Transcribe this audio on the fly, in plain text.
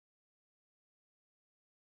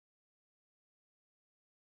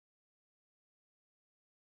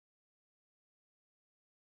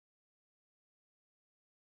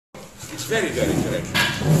It's very, very tragic.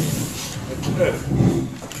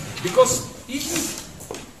 Because isn't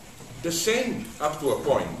the same, up to a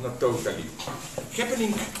point, not totally,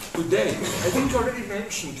 happening today? I think I already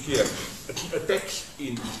mentioned here a text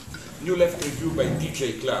in New Left Review by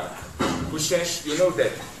T.J. Clark, who says, you know,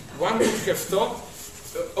 that one would have thought,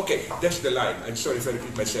 okay, that's the line, I'm sorry if I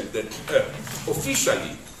repeat myself, that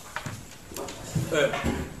officially,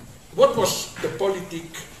 what was the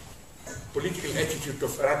political attitude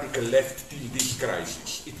of radical left till this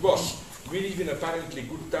crisis? It was, we live in apparently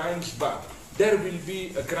good times, but there will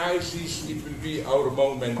be a crisis, it will be our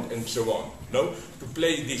moment, and so on, no? To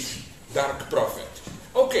play this dark prophet.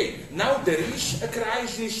 Okay, now there is a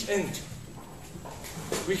crisis, and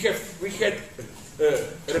we had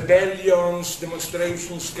rebellions,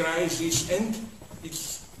 demonstrations, crisis, and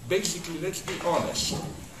it's basically, let's be honest,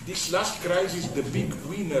 this last crisis, the big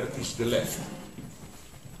winner is the left.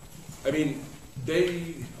 I mean,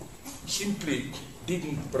 they simply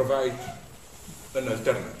didn't provide an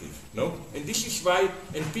alternative, no? And this is why,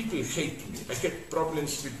 and people hate me. I had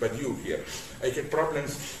problems with Badiou here. I had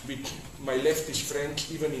problems with my leftist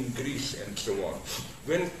friends, even in Greece and so on.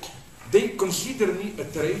 When they consider me a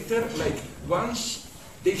traitor, like once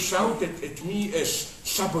they shouted at me as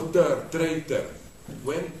saboteur, traitor.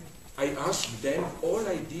 When I asked them, all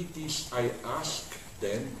I did is I asked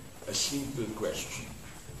them a simple question.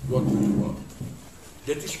 What do you want?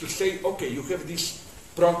 That is to say, okay, you have this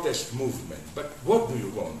protest movement, but what do you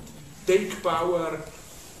want? Take power,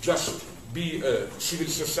 just be a civil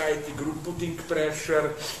society group putting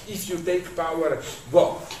pressure. If you take power,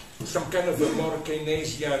 what? Some kind of a more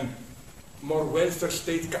Keynesian, more welfare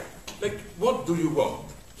state, like what do you want?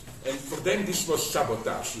 And for them this was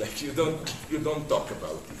sabotage, like you don't talk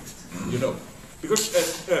about it, you know. Because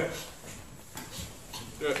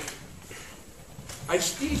I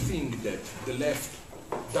still think that the left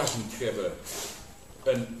doesn't have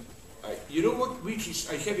you know what, which is,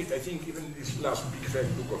 I have it, I think, even in this last big fat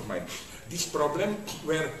book of mine, this problem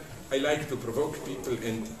where I like to provoke people,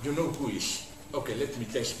 and you know who is, okay, let me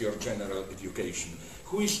test your general education.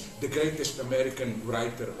 Who is the greatest American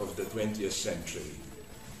writer of the 20th century?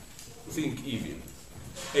 Think evil.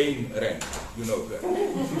 Ayn Rand, you know her.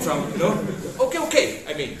 From, no? Okay,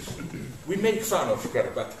 I mean, we make fun of her,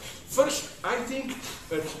 but first, I think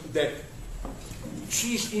that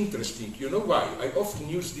she is interesting. You know why? I often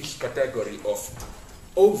use this category of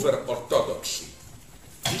over-orthodoxy.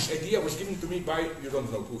 This idea was given to me by, you don't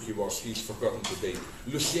know who he was, he's forgotten today,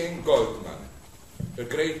 Lucien Goldman, a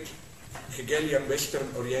great Hegelian,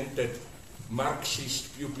 Western-oriented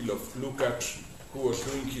Marxist pupil of Lukács, who was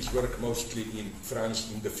doing his work mostly in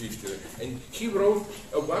France in the 50s. And he wrote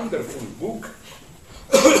a wonderful book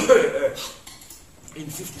in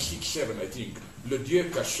 56-7, I think, Le Dieu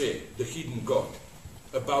caché, the hidden God,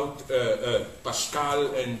 about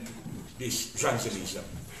Pascal and this Jansenism.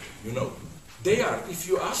 You know, they are, if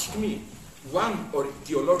you ask me, one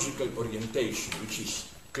theological orientation which is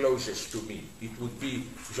closest to me, it would be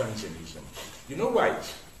Jansenism. You know why?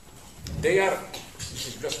 They are, this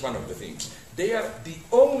is just one of the things, they are the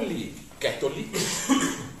only Catholics,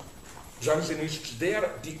 Jansenists, they are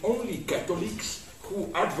the only Catholics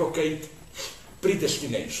who advocate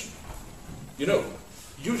predestination. You know,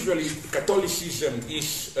 usually Catholicism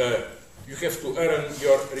is you have to earn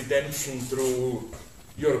your redemption through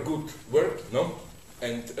your good work, no?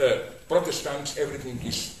 And Protestants, everything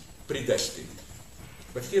is predestined.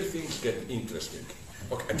 But here things get interesting.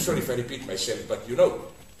 Okay, I'm sorry if I repeat myself, but you know,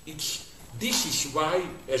 this is why,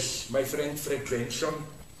 as my friend Fred Jameson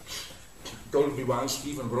told me once,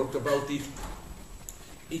 he even wrote about it,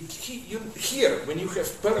 here, when you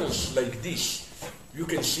have pearls like this, you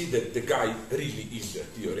can see that the guy really is a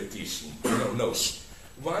theoretician, you know, knows.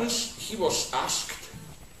 Once he was asked,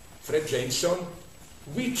 Fred Jameson,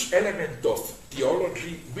 which element of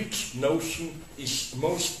theology, which notion is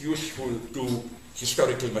most useful to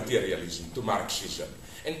historical materialism, to Marxism?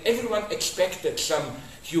 And everyone expected some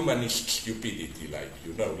humanist stupidity, like,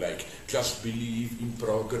 you know, like just believe in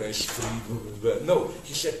progress, free. No,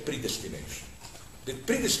 he said predestination. The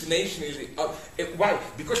predestination is, why?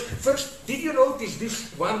 Because first, did you notice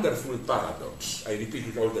this wonderful paradox? I repeat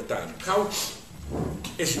it all the time. How,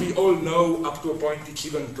 as we all know, up to a point it's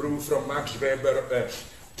even true from Max Weber,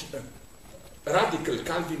 radical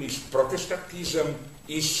Calvinist Protestantism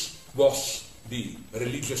was the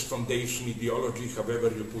religious foundation ideology,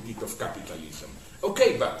 however you put it, of capitalism.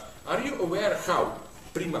 Okay, but are you aware how,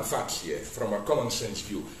 prima facie, from a common sense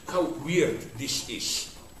view, how weird this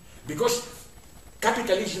is? Because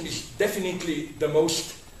capitalism is definitely the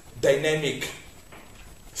most dynamic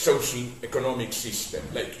social economic system.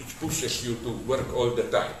 Like, it pushes you to work all the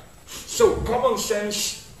time. So common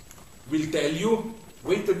sense will tell you,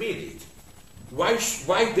 wait a minute,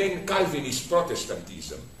 why then Calvinist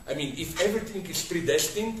Protestantism? I mean, if everything is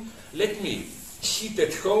predestined, let me sit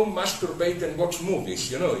at home, masturbate and watch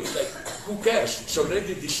movies, you know, it's like, who cares? It's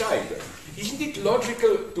already decided. Isn't it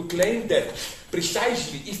logical to claim that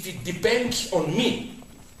precisely if it depends on me,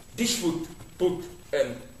 this would put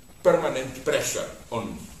permanent pressure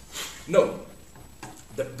on me? No,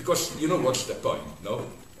 because you know what's the point, no?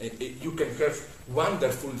 You can have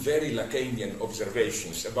wonderful, very Lacanian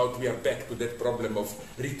observations about we are back to that problem of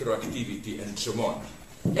retroactivity and so on.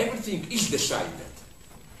 Everything is decided,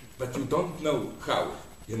 but you don't know how,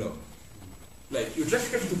 you know. Like, you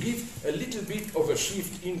just have to give a little bit of a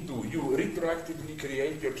shift into, you retroactively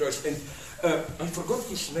create your choice. And I forgot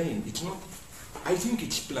his name, it's not, I think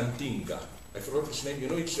it's Plantinga. I forgot his name, you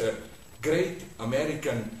know, it's a great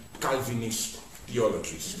American Calvinist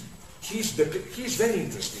theologist. He's very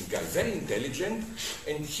interesting guy, very intelligent,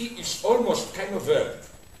 and he is almost kind of a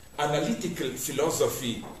analytical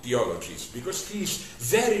philosophy theologist, because he is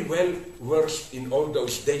very well versed in all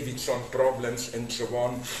those Davidson problems and so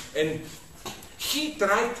on. And he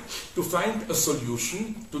tried to find a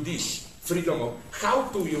solution to this freedom of how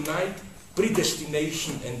to unite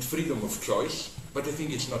predestination and freedom of choice, but I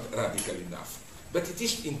think it's not radical enough. But it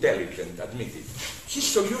is intelligent, admit it. His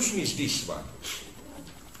solution is this one.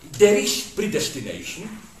 There is predestination,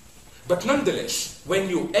 but nonetheless, when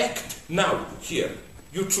you act now, here,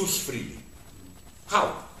 you choose freely.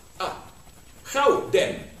 How? How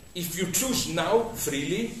then, if you choose now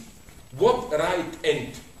freely, what right and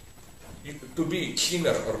to be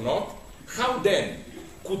sinner or not, how then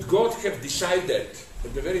could God have decided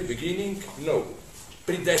at the very beginning, no,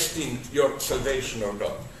 predestined your salvation or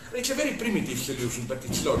not? It's a very primitive solution, but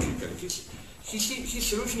it's logical. His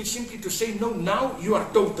solution is simply to say, no, now you are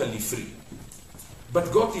totally free.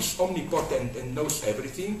 But God is omnipotent and knows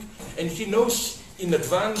everything, and he knows in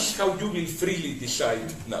advance how you will freely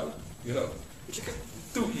decide now. You know, it's like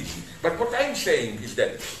too easy. But what I'm saying is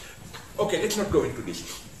that, okay, let's not go into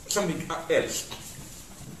this. Something else.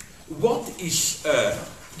 What is,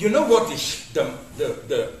 you know what is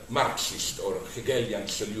the Marxist or Hegelian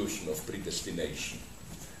solution of predestination?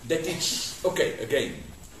 That it's, okay, again,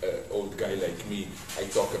 old guy like me, I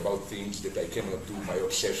talk about things that I cannot do, my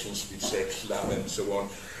obsessions with sex, love, and so on.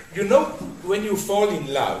 You know, when you fall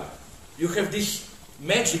in love, you have this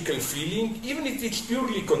magical feeling, even if it's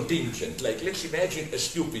purely contingent, like let's imagine a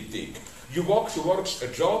stupid thing. You walk towards a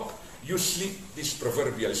job, you sleep, this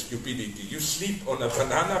proverbial stupidity, you sleep on a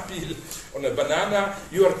banana peel, on a banana,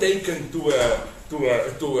 you are taken to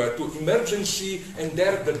emergency, and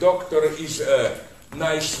there the doctor is a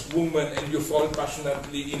nice woman and you fall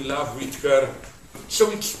passionately in love with her. So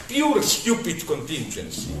it's pure stupid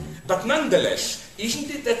contingency. But nonetheless, isn't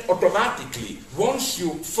it that automatically, once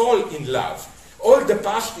you fall in love, all the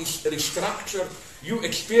past is restructured, you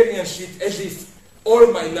experience it as if all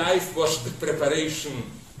my life was the preparation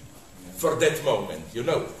for that moment, you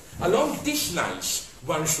know. Along these lines,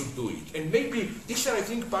 one should do it. And maybe these are, I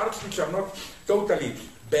think, parts which are not totally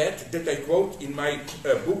bad, that I quote in my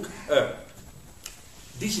book.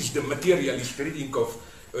 This is the materialist reading of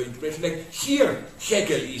like, here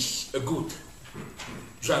Hegel is a good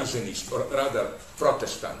Jansenist, or rather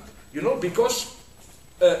Protestant. You know, because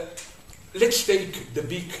let's take the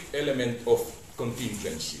big element of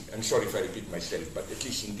contingency. I'm sorry if I repeat myself, but at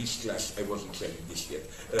least in this class I wasn't saying this yet.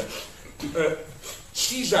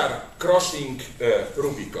 Caesar crossing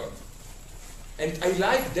Rubicon. And I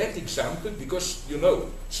like that example because, you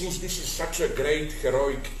know, since this is such a great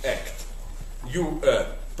heroic act, you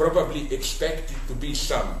probably expect it to be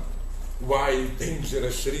some wild,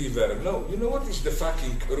 dangerous river. No, you know what is the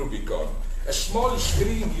fucking Rubicon? A small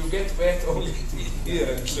stream, you get wet only here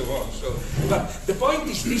and so on. So, but the point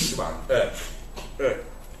is this one. The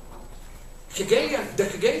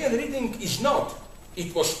Hegelian reading is not,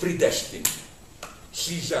 it was predestined.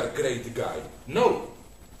 Caesar, great guy. No.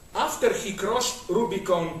 After he crossed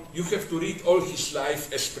Rubicon, you have to read all his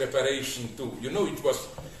life as preparation too. You know, it was,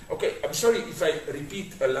 okay, I'm sorry if I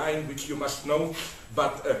repeat a line which you must know,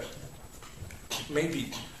 but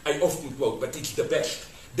maybe I often quote, but it's the best.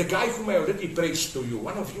 The guy whom I already praised to you,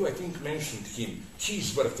 one of you I think mentioned him, he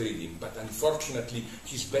is worth reading, but unfortunately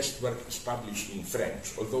his best work is published in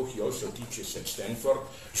French, although he also teaches at Stanford,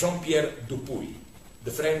 Jean-Pierre Dupuy,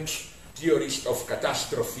 the French theorist of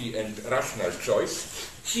catastrophe and rational choice.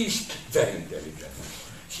 He is very intelligent.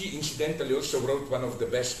 He incidentally also wrote one of the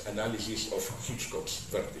best analyses of Hitchcock's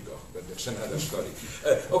Vertigo, but that's another story.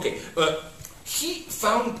 he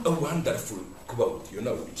found a wonderful quote, you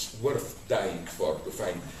know, it's worth dying for to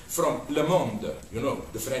find, from Le Monde, you know,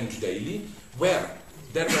 the French daily, where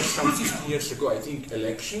there were some 15 years ago, I think,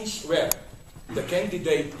 elections, where the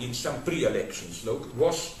candidate in some pre-elections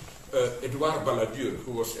was Edouard Balladur,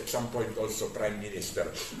 who was at some point also prime minister.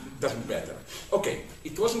 Doesn't matter. Okay,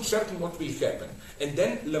 it wasn't certain what will happen. And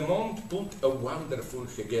then Le Monde put a wonderful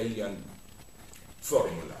Hegelian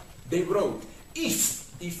formula. They wrote,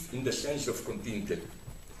 if in the sense of contingent,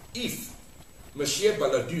 if Monsieur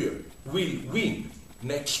Balladur will win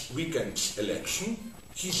next weekend's election,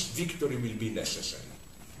 his victory will be necessary.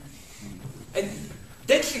 And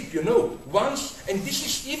that's it, you know, once, and this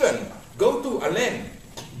is even, go to Alain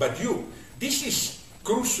Badiou, this is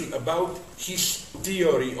crucial about his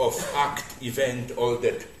theory of act, event, all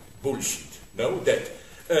that bullshit, no, that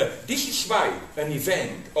this is why an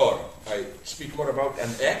event, or I speak more about an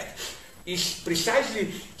act, is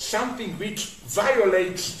precisely something which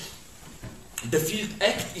violates the field.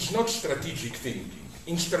 Act is not strategic thinking.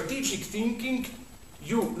 In strategic thinking,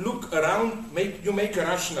 you look around, you make a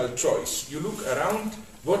rational choice. You look around,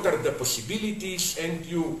 what are the possibilities, and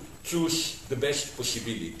you choose the best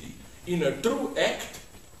possibility. In a true act,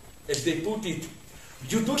 as they put it,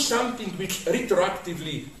 you do something which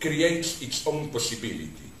retroactively creates its own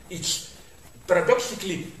possibility. It's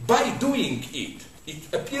paradoxically, by doing it,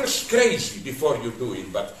 it appears crazy before you do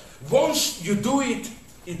it, but once you do it,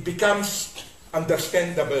 it becomes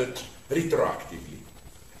understandable retroactively.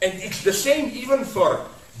 And it's the same even for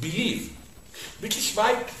belief, which is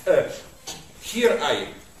why here I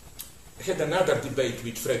had another debate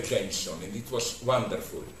with Fred Jameson, and it was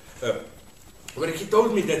wonderful, where he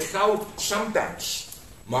told me that how sometimes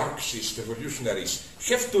Marxist revolutionaries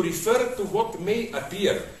have to refer to what may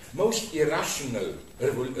appear most irrational,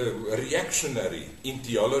 reactionary in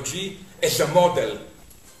theology as a model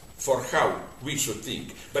for how we should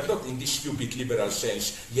think, but not in this stupid liberal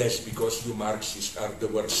sense, yes, because you Marxists are the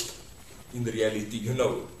worst. In reality, you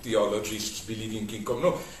know, theologists believing in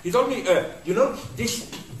no. He told me, you know, this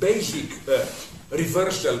basic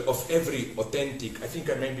reversal of every authentic, I think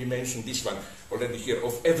I maybe mentioned this one already here,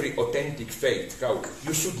 of every authentic faith, how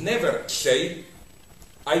you should never say,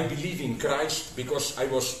 I believe in Christ because I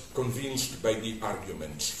was convinced by the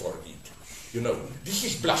arguments for it. You know, this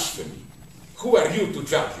is blasphemy. Who are you to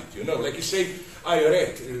judge it? You know, like you say, I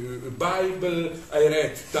read Bible, I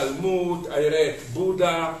read Talmud, I read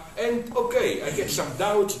Buddha, and okay, I had some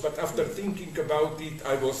doubts, but after thinking about it,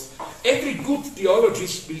 every good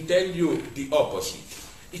theologist will tell you the opposite.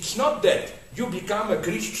 It's not that you become a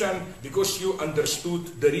Christian because you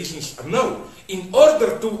understood the reasons. No, in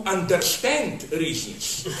order to understand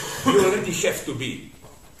reasons, you already have to be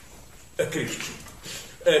a Christian.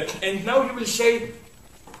 And now you will say,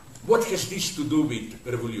 what has this to do with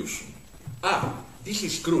revolution? This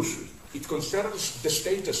is crucial. It concerns the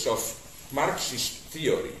status of Marxist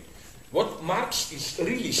theory. What Marx is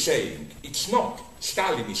really saying, it's not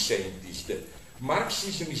Stalin is saying this, that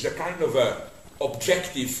Marxism is a kind of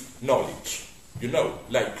objective knowledge. You know,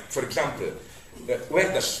 like, for example,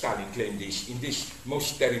 where does Stalin claim this? In this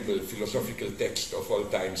most terrible philosophical text of all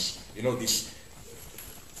times, you know, this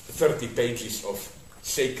 30 pages of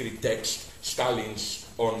sacred text, Stalin's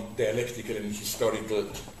on dialectical and historical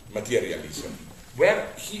materialism, where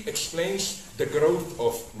he explains the growth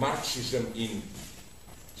of Marxism in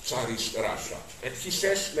Tsarist Russia. And he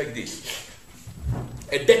says like this,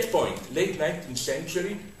 at that point, late 19th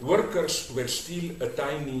century, workers were still a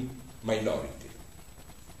tiny minority.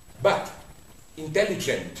 But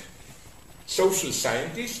intelligent social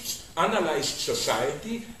scientists analyzed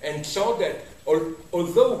society and saw that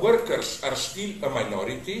although workers are still a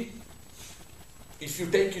minority, if you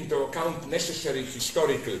take into account necessary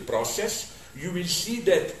historical process, you will see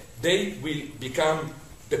that they will become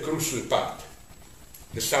the crucial part,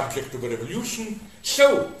 the subject of a revolution.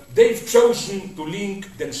 So they've chosen to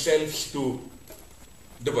link themselves to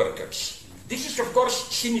the workers. This is, of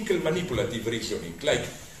course, cynical manipulative reasoning. Like,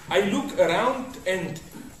 I look around and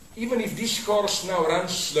even if this horse now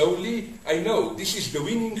runs slowly, I know this is the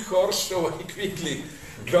winning horse, so I quickly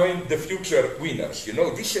join the future winners. You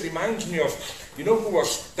know, this reminds me of, you know who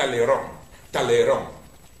was Talleyrand? Talleyrand,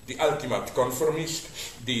 the ultimate conformist,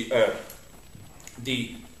 the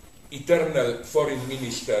eternal foreign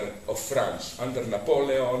minister of France, under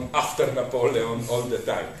Napoleon, after Napoleon, all the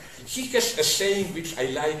time. He has a saying which I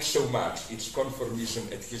like so much. It's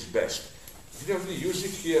conformism at his best. Did I really use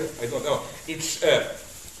it here? I don't know. It's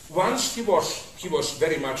once he was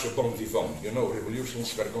very much a bon vivant. You know,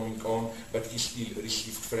 revolutions were going on, but he still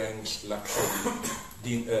received friends,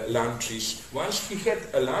 luxury lunches. Once he had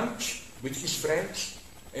a lunch with his friends,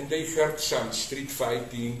 and they heard some street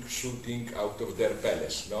fighting, shooting out of their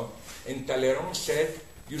palace, no? And Talleyrand said,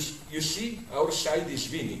 you see, our side is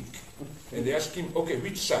winning. And they asked him, okay,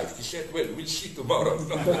 which side? He said, well, we'll see tomorrow.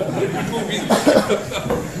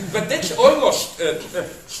 But that's almost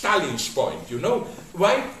Stalin's point, you know?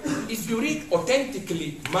 Why? If you read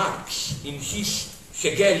authentically Marx in his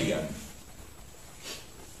Hegelian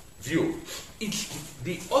view, it's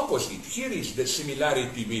the opposite. Here is the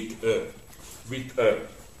similarity with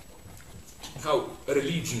how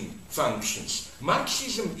religion functions.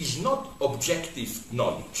 Marxism is not objective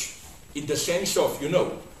knowledge in the sense of, you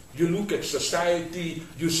know, you look at society,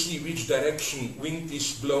 you see which direction wind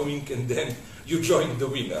is blowing, and then you join the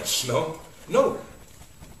winners, no? No.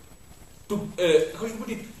 How you put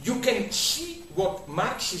it? You can see what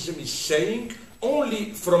Marxism is saying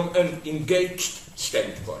only from an engaged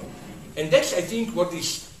standpoint. And that's, I think, what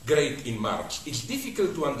is great in Marx. It's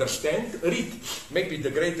difficult to understand. Read maybe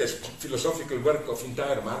the greatest philosophical work of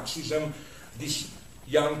entire Marxism, this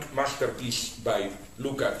young masterpiece by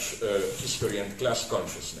Lukács, History and Class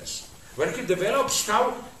Consciousness, where he develops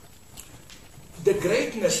how the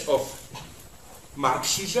greatness of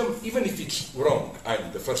Marxism, even if it's wrong,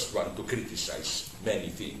 I'm the first one to criticize many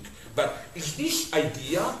things, but is this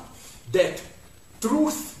idea that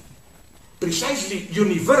truth, precisely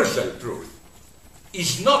universal truth,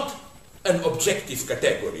 is not an objective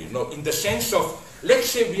category, no, in the sense of, let's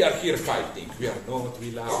say we are here fighting. We are not,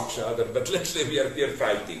 we love each other, but let's say we are here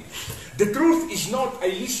fighting. The truth is not, I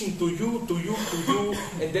listen to you,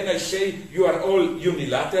 and then I say you are all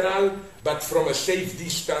unilateral, but from a safe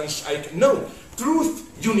distance, no.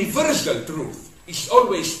 Truth, universal truth, is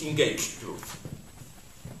always engaged truth.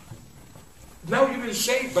 Now you will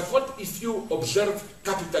say, but what if you observe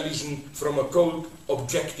capitalism from a cold,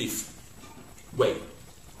 objective way?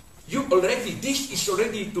 This is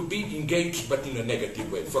already to be engaged, but in a negative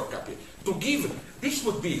way for capital. To give, this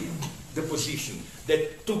would be the position,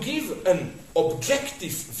 that to give an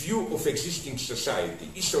objective view of existing society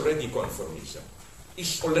is already conformism,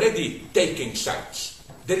 is already taking sides.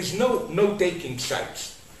 There is no taking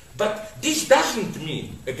sides. But this doesn't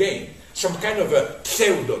mean, again, some kind of a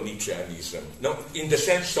pseudo-Nietzscheanism, no, in the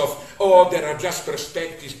sense of, oh, there are just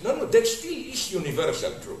perspectives. No, that still is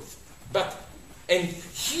universal truth. And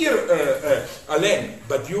here, Alain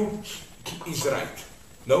Badiou is right.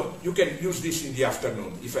 No, you can use this in the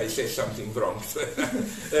afternoon if I say something wrong.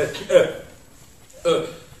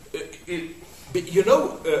 You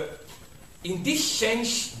know, in this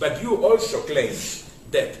sense, Badiou also claims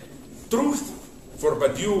that truth, for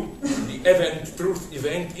Badiou, the truth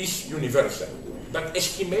event is universal. But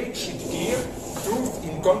as he makes it clear, truth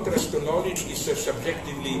in contrast to knowledge is a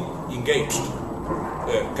subjectively engaged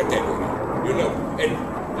category. You know, and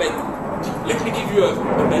like, let me give you a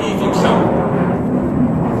naive example.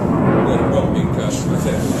 They're bombing us with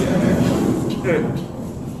that.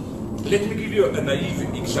 Let me give you a naive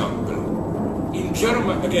example. In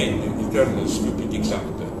Germany, again, the eternal stupid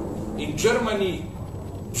example. In Germany,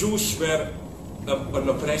 Jews were an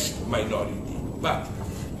oppressed minority. But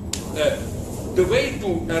the way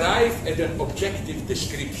to arrive at an objective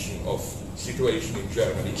description of situation in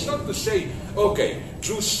Germany, it's not to say, okay,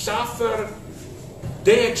 Jews suffer,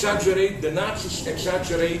 they exaggerate, the Nazis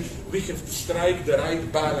exaggerate, we have to strike the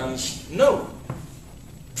right balance. No.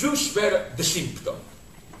 Jews were the symptom.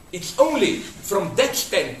 It's only from that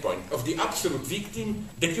standpoint of the absolute victim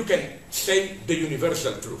that you can say the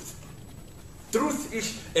universal truth. Truth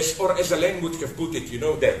is, as Alain would have put it, you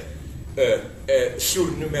know, that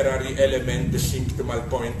surnumerary element, the symptomal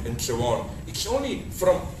point, and so on. It's only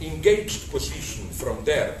from engaged position from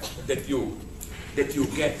there that you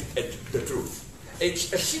get at the truth.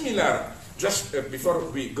 It's a similar, just before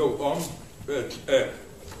we go on,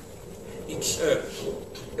 it's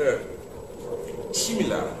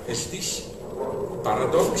similar as this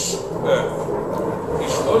paradox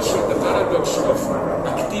is also the paradox of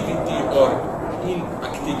activity or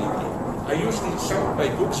inactivity. I used in some of my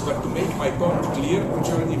books, but to make my point clear, which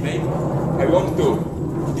I already made, I want to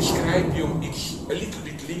describe you, it's a little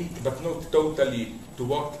bit linked, but not totally to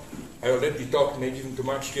what I already talked, maybe even too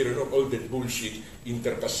much here, all that bullshit,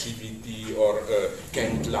 interpassivity or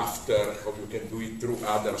canned laughter, how you can do it through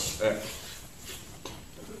others.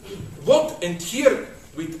 And here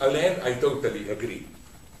with Alain, I totally agree.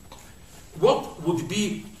 What would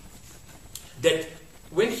be that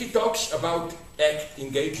when he talks about act,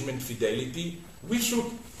 engagement, fidelity, we should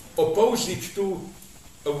oppose it to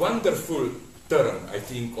a wonderful term, I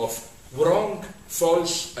think, of wrong,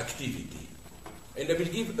 false activity. And I will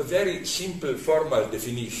give a very simple formal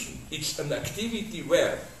definition. It's an activity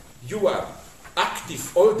where you are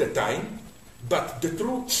active all the time, But the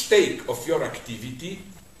true stake of your activity,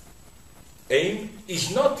 aim,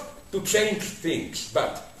 is not to change things,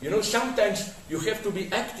 but, you know, sometimes you have to be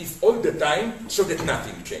active all the time so that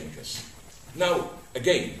nothing changes. Now,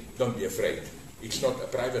 again, don't be afraid. It's not a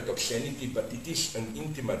private obscenity, but it is an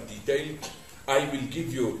intimate detail. I will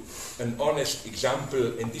give you an honest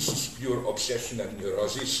example, and this is pure obsession and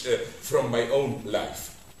neurosis from my own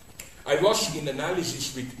life. I was in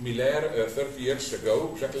analysis with Miller 30 years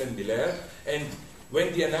ago, Jacqueline Miller, and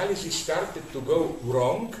when the analysis started to go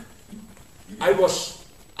wrong, I was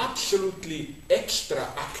absolutely extra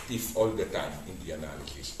active all the time in the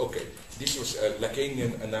analysis. Okay, this was a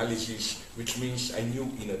Lacanian analysis, which means I knew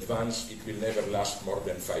in advance it will never last more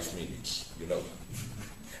than 5 minutes, you know.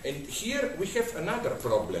 And here we have another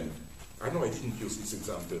problem. I know I didn't use this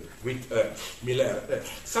example with Miller.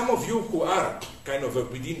 Some of you who are kind of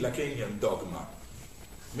within Lacanian dogma,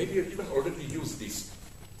 maybe you even already used this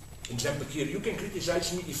example here. You can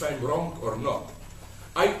criticize me if I'm wrong or not.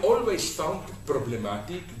 I always found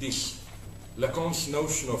problematic this Lacan's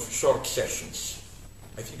notion of short sessions.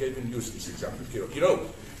 I think I even used this example here.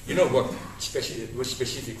 You know what was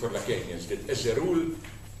specific for Lacanians, that as a rule,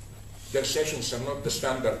 their sessions are not the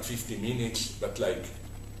standard 50 minutes, but like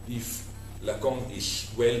if Lacan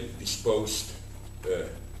is well disposed,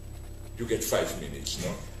 you get 5 minutes.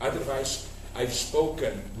 No? Otherwise, I've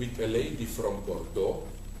spoken with a lady from Bordeaux,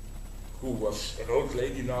 who was an old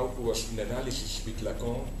lady now, who was in analysis with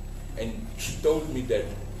Lacan, and she told me that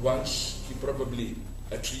once he probably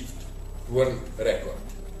achieved world record.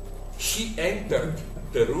 She entered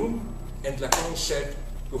the room and Lacan said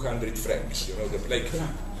 200 francs, you know,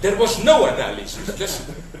 there was no analysis, just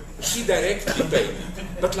she directly paid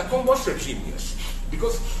it. But Lacan was a genius,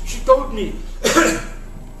 because she told me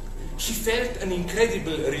she felt an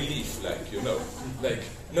incredible relief, like, you know, like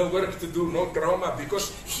no work to do, no trauma,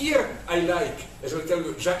 because here I like, as I tell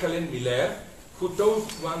you, Jacqueline Miller, who told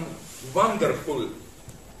one wonderful,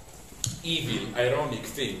 evil, ironic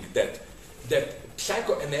thing, that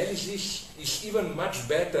psychoanalysis is even much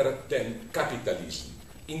better than capitalism.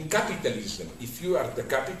 In capitalism, if you are the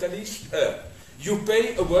capitalist, you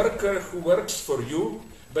pay a worker who works for you,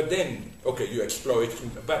 but then, okay, you exploit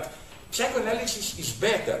him, but psychoanalysis is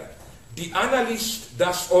better. The analyst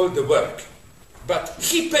does all the work, but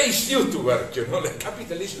he pays you to work, you know. Like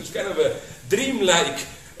capitalism is kind of a dreamlike,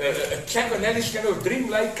 psychoanalysis kind of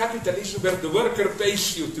dreamlike capitalism where the worker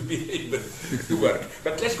pays you to be able to work.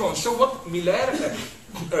 But let's go on. So what Miller,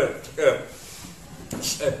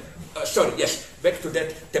 back to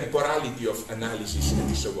that temporality of analysis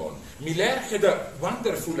and so on. Miller had a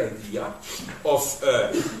wonderful idea of,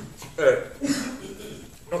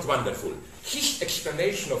 not wonderful, his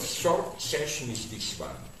explanation of short session is this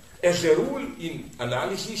one. As a rule in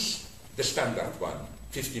analysis, the standard one,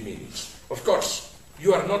 50 minutes. Of course,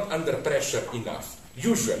 you are not under pressure enough.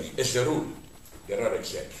 Usually, as a rule, there are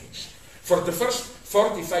exceptions. For the first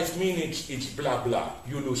 45 minutes, it's blah blah,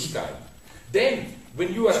 you lose time. Then,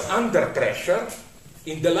 when you are under pressure,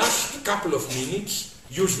 in the last couple of minutes,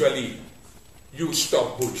 usually you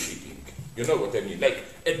stop bullshitting. You know what I mean? Like,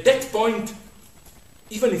 at that point,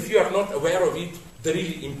 even if you are not aware of it, the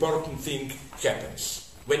really important thing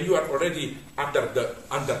happens. When you are already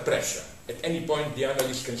under pressure, at any point the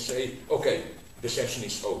analyst can say, okay, the session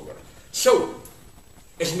is over. So,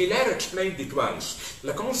 as Miller explained it once,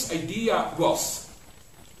 Lacan's idea was,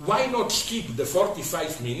 why not skip the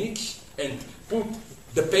 45 minutes and put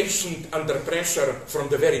the patient under pressure from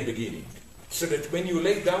the very beginning? So that when you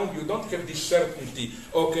lay down, you don't have this certainty,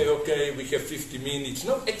 okay, we have 50 minutes.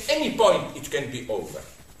 No, at any point it can be over.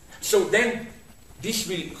 So then, this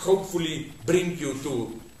will hopefully bring you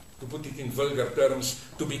to put it in vulgar terms,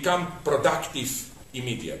 to become productive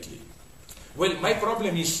immediately. Well, my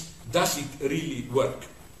problem is, does it really work?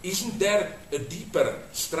 Isn't there a deeper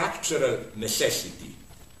structural necessity?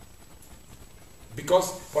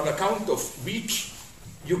 Because on account of which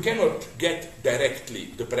you cannot get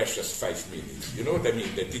directly the precious 5 minutes. You know what I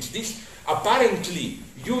mean? That it's this apparently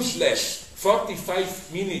useless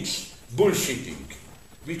 45 minutes bullshitting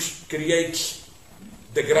which creates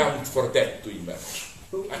the ground for that to emerge.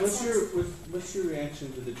 But what's your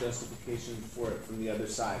reaction to the justification for it from the other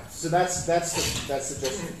side? So that's the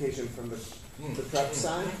justification from the prep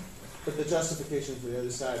side, but the justification from the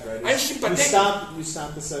other side, right? I'm sympathetic. You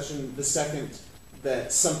stop the session the second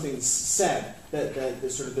that something's said,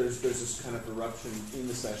 that sort of there's this kind of eruption in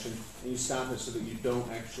the session, and you stop it so that you don't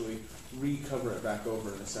actually recover it back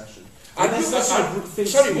over in the session.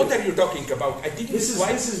 Sorry, what are you talking about? I didn't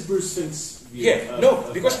This is Bruce Fink's view.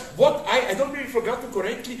 Yeah, because what I don't really forgot to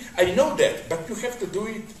correctly, I know that, but you have to do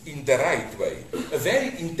it in the right way. A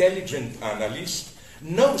very intelligent analyst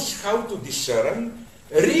knows how to discern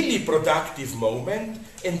a really productive moment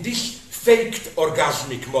and this faked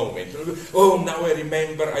orgasmic moment. Oh, now I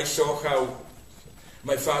remember I saw how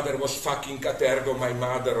my father was fucking at ergo my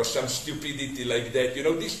mother or some stupidity like that. You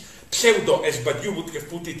know, this pseudo, as but you would have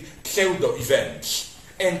put it, pseudo events.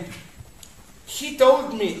 And he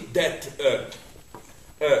told me that,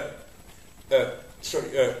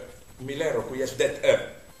 Milero, who yes, that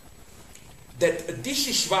this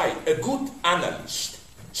is why a good analyst,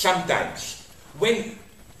 sometimes, when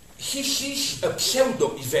he sees a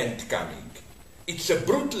pseudo event coming, it's a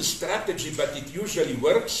brutal strategy, but it usually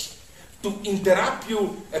works, to interrupt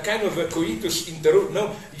you, a kind of a coitus interruptus.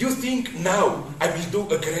 No, you think now I will do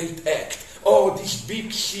a great act. Oh, this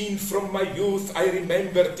big scene from my youth, I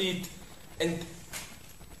remembered it. And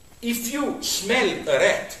if you smell a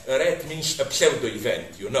rat means a pseudo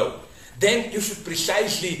event, you know, then you should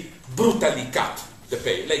precisely brutally cut the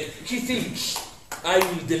pain. Like he thinks, I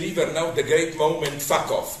will deliver now the great moment,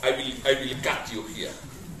 fuck off. I will cut you here,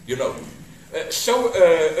 you know.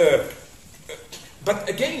 But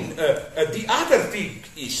again, the other thing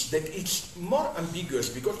is that it's more ambiguous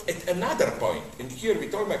because at another point, and here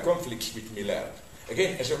with all my conflicts with Miller,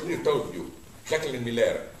 again, as I already told you, Jacqueline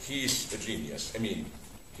Miller, he is a genius. I mean,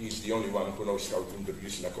 he is the only one who knows how to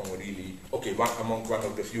introduce Lacan really, okay, among one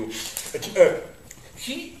of the few.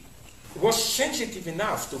 He was sensitive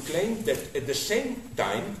enough to claim that at the same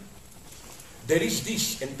time, there is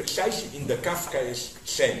this, and precisely in the Kafkaesque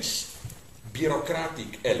sense,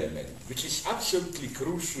 bureaucratic element, which is absolutely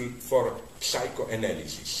crucial for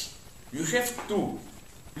psychoanalysis. You have to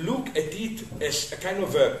look at it as a kind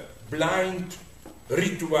of a blind,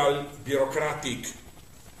 ritual, bureaucratic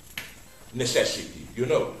necessity. You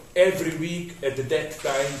know, every week at that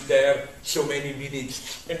time there, so many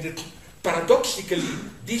minutes. And paradoxically,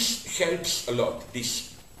 this helps a lot. Did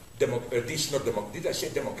I say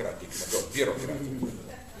democratic? No, bureaucratic.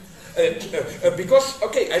 Because,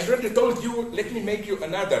 okay, I already told you, let me make you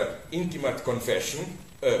another intimate confession.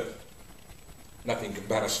 Nothing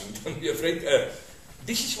embarrassing, don't be afraid.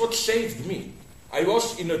 This is what saved me. I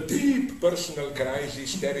was in a deep personal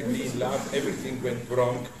crisis, terribly in love, everything went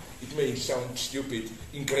wrong. It may sound stupid,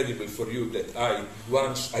 incredible for you that I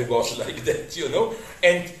was like that, you know.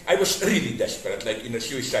 And I was really desperate, like in a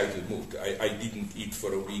suicidal mood. I didn't eat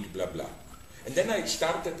for a week, blah, blah. And then I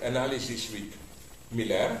started analysis with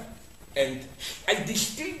Miller, and I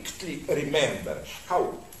distinctly remember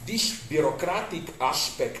how this bureaucratic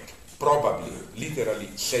aspect probably, literally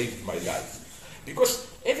saved my life. Because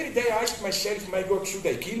every day I ask myself, my God, should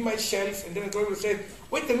I kill myself? And then I always say,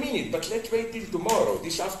 wait a minute, but let's wait till tomorrow.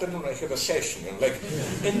 This afternoon I have a session. And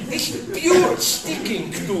this pure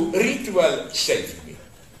sticking to ritual saved me.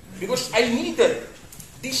 Because I needed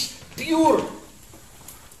this pure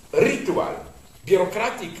ritual,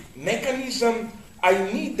 bureaucratic mechanism.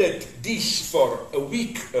 I needed this for a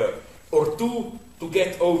week or two to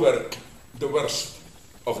get over the worst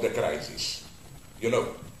of the crisis, you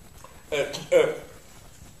know.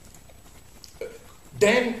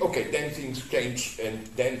 Then things change, and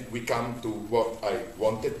then we come to what I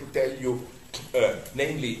wanted to tell you,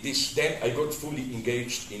 namely this. Then I got fully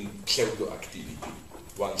engaged in pseudo-activity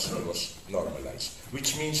once I was normalized,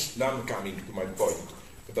 which means now I'm coming to my point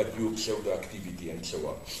about new pseudo-activity and so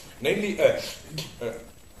on. Namely,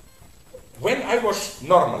 when I was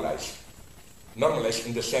normalized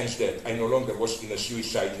in the sense that I no longer was in a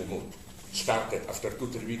suicidal mood, started after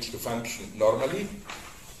 2-3 weeks to function normally,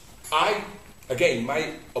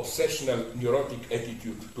 my obsessional neurotic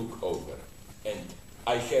attitude took over. And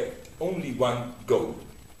I had only one goal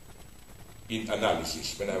in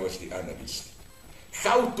analysis when I was the analyst.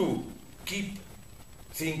 How to keep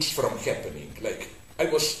things from happening. Like, I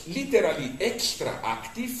was literally extra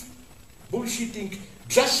active, bullshitting,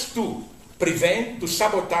 just to prevent, to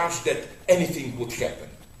sabotage that anything would happen,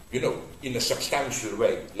 you know, in a substantial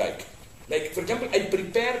way. Like for example, I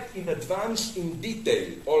prepared in advance, in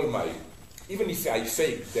detail, all my, even if I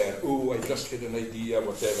faked there, oh, I just had an idea,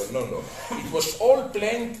 whatever, no. It was all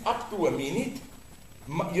planned up to a minute,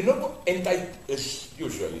 you know, and I, as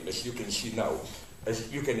usually, as you can see now,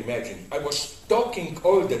 as you can imagine, I was talking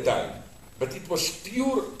all the time, but it was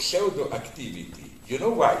pure pseudo-activity. You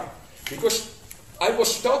know why? Because I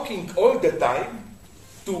was talking all the time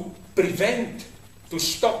to prevent, to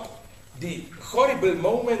stop the horrible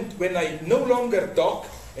moment when I no longer talk,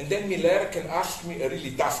 and then Miller can ask me a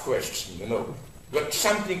really tough question, you know, but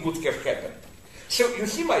something would have happened. So you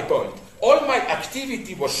see my point. All my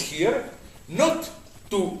activity was here, not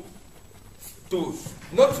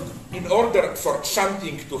in order for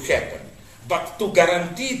something to happen, but to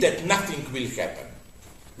guarantee that nothing will happen.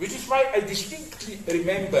 Which is why I distinctly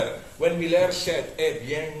remember when Miller said, "Eh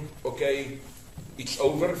bien, okay, it's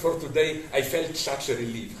over for today," I felt such a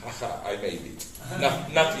relief. Haha, I made it.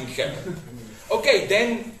 Nothing happened. Okay,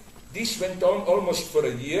 then this went on almost for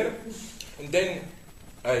a year, and then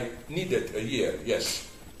I needed a year, yes,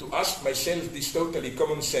 to ask myself this totally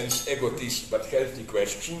common sense, egotist, but healthy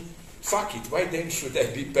question. Fuck it, why then should I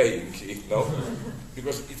be paying it, no?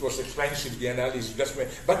 Because it was expensive, the analysis just went.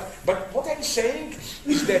 But what I'm saying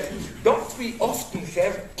is that don't we often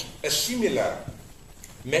have a similar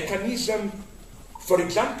mechanism? For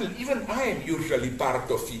example, even I am usually part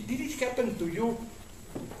of it. Did it happen to you?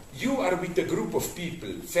 You are with a group of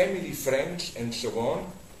people, family, friends, and so on,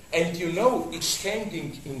 and you know it's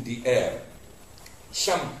hanging in the air.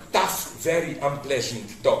 Some tough, very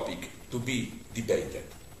unpleasant topic to be debated.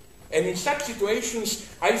 And in such situations,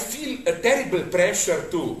 I feel a terrible pressure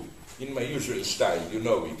too, in my usual style, you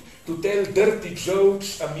know it, to tell dirty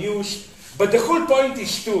jokes, amuse. But the whole point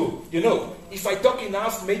is to, you know, if I talk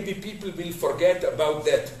enough, maybe people will forget about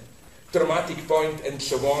that traumatic point and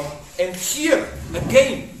so on. And here,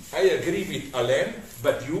 again, I agree with Alain,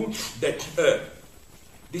 but you, that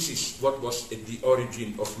this is what was at the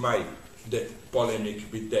origin of the polemic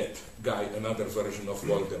with that guy, another version of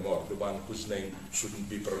Voldemort, the one whose name shouldn't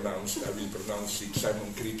be pronounced. I will pronounce it,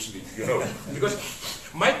 Simon Critchley, you know. Because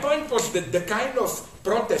my point was that the kind of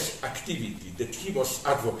protest activity that he was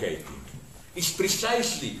advocating is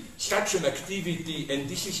precisely such an activity, and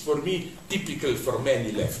this is for me typical for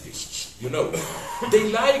many leftists, you know.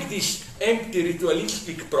 They like these empty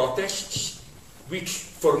ritualistic protests, which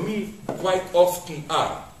for me quite often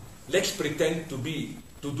are, let's pretend to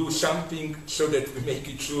do something so that we make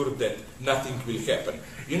it sure that nothing will happen.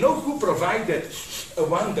 You know who provided a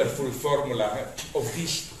wonderful formula of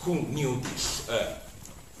this, who knew this?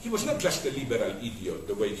 He was not just a liberal idiot,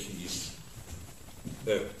 the way he is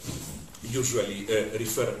usually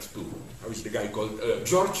referred to. How is the guy called?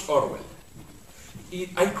 George Orwell.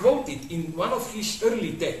 I quoted in one of his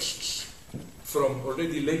early texts from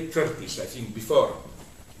already late 30s, I think, before.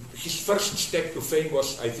 His first step to fame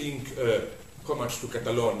was, I think, Homage to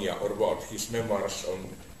Catalonia or what, his memoirs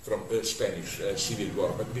from Spanish Civil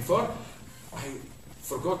War. But before, I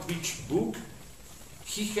forgot which book,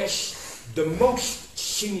 he has the most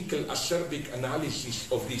cynical, acerbic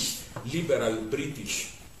analysis of this liberal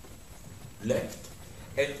British left.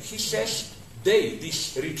 And he says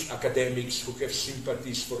these rich academics who have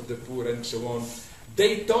sympathies for the poor and so on,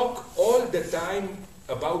 they talk all the time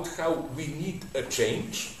about how we need a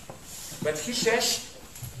change. But he says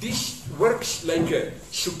this works like a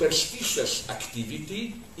superstitious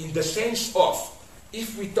activity in the sense of,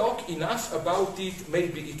 if we talk enough about it,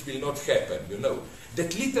 maybe it will not happen, you know.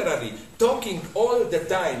 That literally talking all the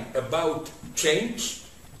time about change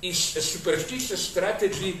is a superstitious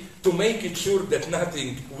strategy to make it sure that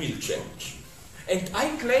nothing will change. And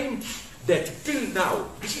I claim that till now,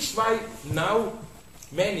 this is why now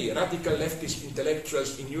many radical leftist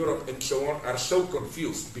intellectuals in Europe and so on are so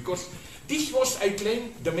confused, because this was, I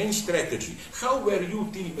claim, the main strategy. How were you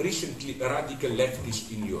till recently a radical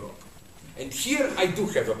leftist in Europe? And here I do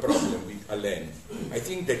have a problem with Alain. I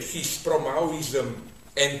think that his pro-Maoism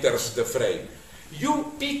enters the fray.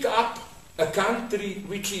 You pick up a country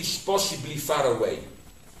which is possibly far away.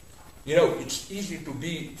 You know, it's easy to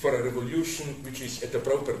be for a revolution which is at a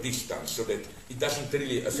proper distance, so that it doesn't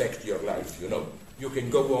really affect your life, you know. You can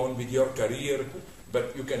go on with your career,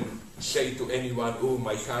 but you can say to anyone, oh,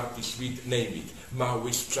 my heart is with, name it.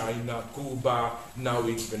 Maoist China, Cuba, now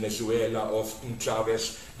it's Venezuela, often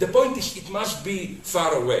Chavez. The point is, it must be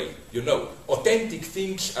far away, you know. Authentic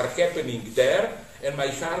things are happening there, and my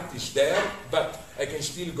heart is there, but I can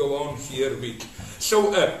still go on here with.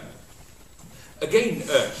 So, again,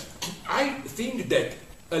 I think that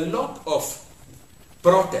a lot of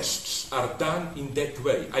protests are done in that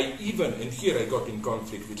way. And here I got in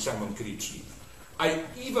conflict with Simon Critchley, I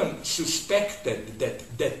even suspected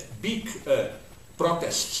that big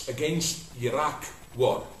protests against Iraq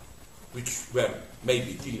war, which were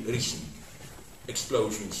maybe till recent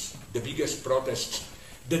explosions, the biggest protests,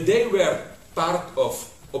 that they were part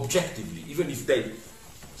of, objectively, even if they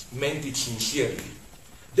meant it sincerely,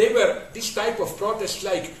 they were this type of protest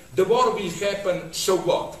like, the war will happen, so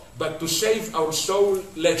what? But to save our soul,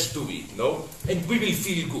 let's do it, no? And we will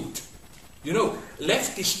feel good. You know,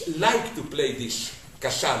 leftists like to play this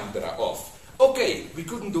Cassandra off. Okay, we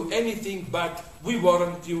couldn't do anything, but we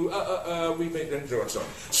warned you, we made and so on.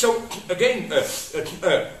 So again,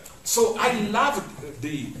 so I loved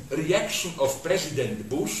the reaction of President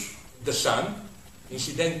Bush, the son,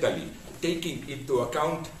 incidentally, taking into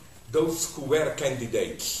account those who were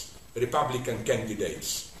candidates, Republican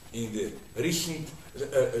candidates, in the recent,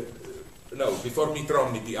 no, before Mitt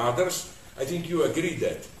Romney, the others. I think you agree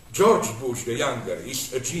that George Bush the younger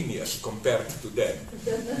is a genius compared to them.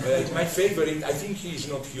 My favorite, I think he is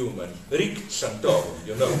not human, Rick Santorum,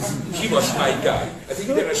 you know. He was my guy. I think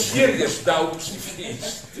there are serious doubts if he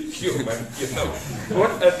is human, you know.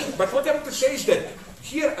 But what I have to say is that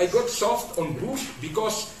here I got soft on Bush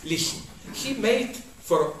because, listen, he made,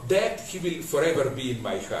 for that he will forever be in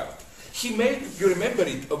my heart. He made, you remember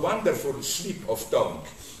it, a wonderful slip of tongue.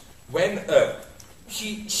 When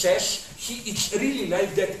he says, it's really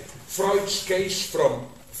like that Freud's case from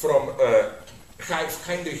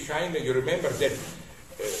Heinrich Heine. You remember that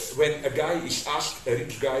when a guy is asked, a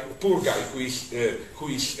rich guy, a poor guy who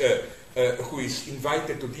is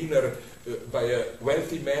invited to dinner by a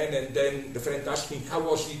wealthy man, and then the friend asked him, how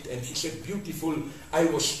was it? And he said, beautiful, I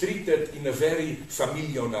was treated in a very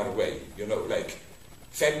familiar way, you know, like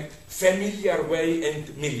familiar way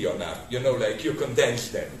and millionaire, you know, like you condense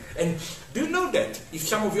them. And do you know that if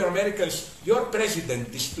some of you Americans, your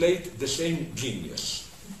president displayed the same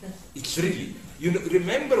genius? It's really, you know,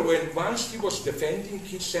 remember when once he was defending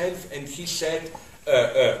himself and he said,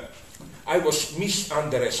 I was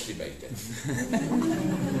misunderestimated.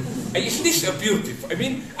 Is this a beautiful? I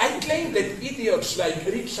mean, I claim that idiots like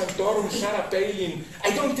Rick Santorum, Sarah Palin,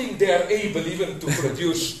 I don't think they are able even to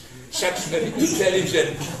produce such an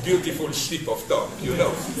intelligent, beautiful slip of tongue, you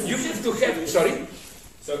know. You have to have, sorry?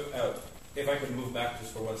 So, if I could move back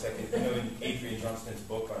just for 1 second, you know, in Adrian Johnston's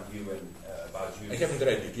book on you and about you, I haven't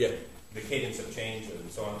read it yet. The Cadence of Change and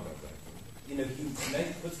so on, you know, he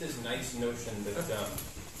puts this nice notion that,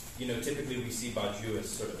 you know, typically we see Badiou as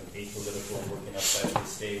sort of an apolitical, working outside of the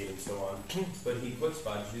state and so on, but he puts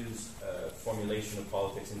Badiou's formulation of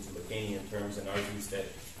politics into Lacanian terms and argues that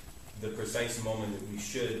the precise moment that we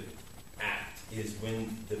should act is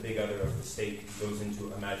when the big other of the state goes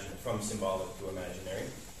into from symbolic to imaginary.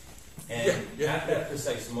 And at that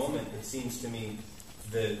precise moment, it seems to me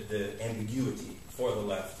the ambiguity for the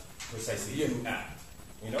left precisely to act.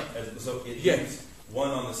 You know, so it leaves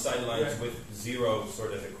one on the sidelines with zero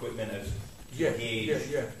sort of equipment as to gauge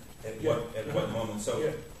at what moment.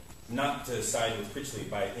 So not to side with Critchley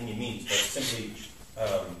by any means, but simply,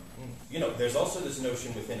 you know, there's also this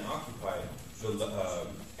notion within Occupy, the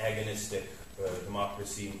agonistic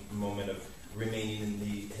democracy moment of remaining in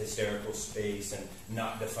the hysterical space and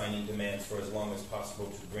not defining demands for as long as possible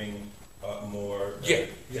to bring more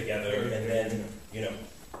together. And then, you know,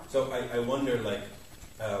 so I wonder, like,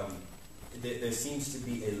 there seems to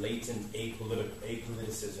be a latent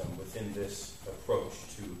apoliticism within this approach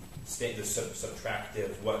to the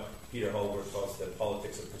subtractive, what Peter Hallworth calls the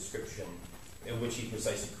politics of prescription, in which he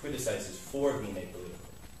precisely criticizes for being apolitical.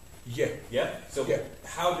 So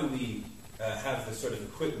how do we have the sort of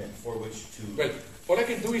equipment for which to... Well, all I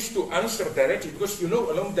can do is to answer directly, because, you know,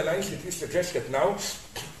 along the lines that you suggested now,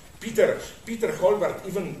 Peter Hallworth,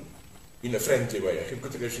 even in a friendly way, I have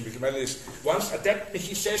good relation with journalists, once attacked me.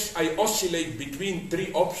 He says, I oscillate between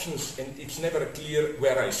three options and it's never clear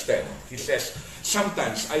where I stand. He says,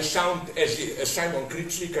 sometimes I sound as Simon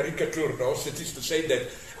Critchley caricature knows, it is to say that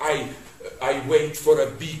I wait for a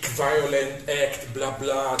big violent act, blah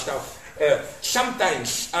blah.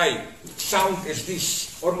 Sometimes I sound as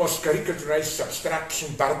this almost caricaturized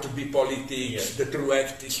subtraction, Bartleby politics, the true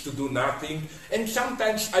act is to do nothing, and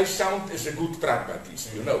sometimes I sound as a good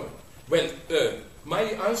pragmatist, you know. Well, my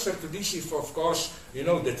answer to this is, of course, you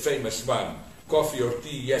know that famous one, coffee or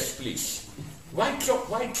tea, yes please. Why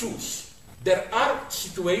choose? There are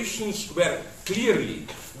situations where clearly,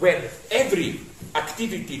 when every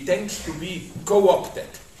activity tends to be co-opted.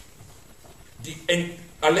 And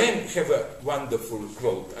Alain have a wonderful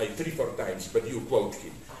quote, 3-4 times, but you quote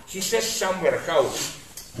him. He says somewhere how,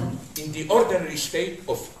 in the ordinary state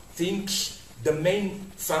of things, the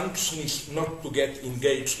main function is not to get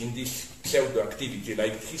engaged in this pseudo-activity.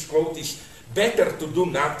 Like his quote is, better to do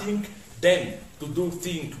nothing than to do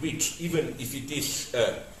things which, even if it is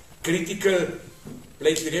critical,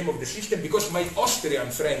 plays the game of the system. Because my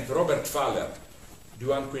Austrian friend, Robert Faller, the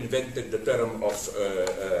one who invented the term of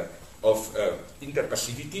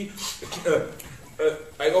interpassivity,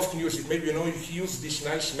 I often use it, maybe you know, he used this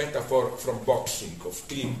nice metaphor from boxing, of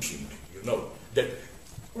clinching, you know, that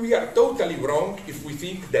we are totally wrong if we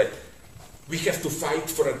think that we have to fight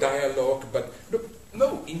for a dialogue, but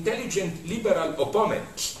no, intelligent liberal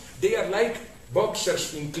opponents, they are like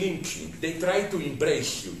boxers in clinching. They try to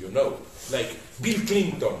embrace you, you know, like Bill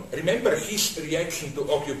Clinton. Remember his reaction to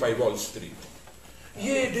Occupy Wall Street?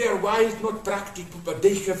 Yeah, they are wild, not practical, but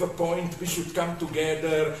they have a point. We should come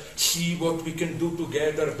together, see what we can do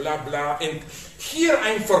together, blah, blah. And here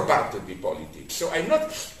I'm for Bartleby politics. So I'm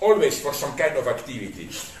not always for some kind of activity.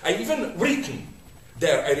 I even written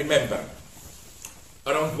there, I remember,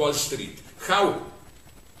 around Wall Street, how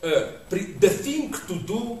the thing to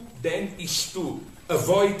do then is to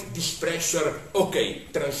avoid this pressure, okay,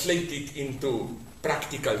 translate it into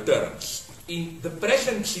practical terms. In the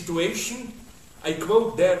present situation, I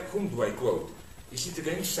quote there, whom do I quote? Is it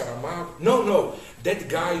again Saramago? No, that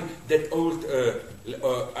guy, that old,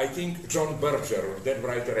 I think John Berger, or that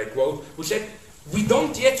writer I quote, who said, we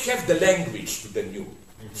don't yet have the language to the new,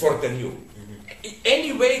 for the new.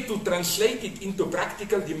 Any way to translate it into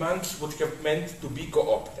practical demands would have meant to be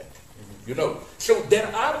co-opted. You know, so there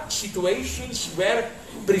are situations where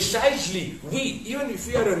precisely we, even if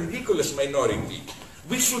we are a ridiculous minority,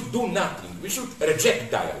 we should do nothing. We should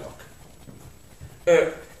reject dialogue.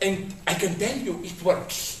 And I can tell you it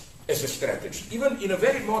works as a strategy, even in a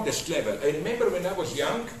very modest level. I remember when I was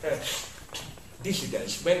young,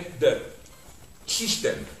 dissidents, when the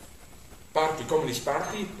system, Communist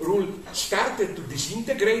Party rule started to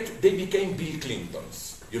disintegrate, they became Bill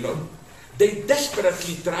Clintons, you know. They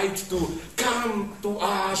desperately tried to come to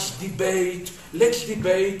us, debate, let's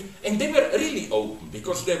debate, and they were really open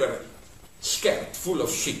because they were scared, full of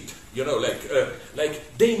shit, you know,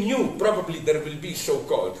 like they knew probably there will be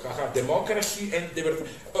so-called democracy, and they were,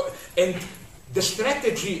 and the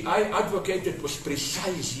strategy I advocated was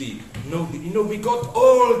precisely, we got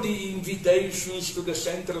all the invitations to the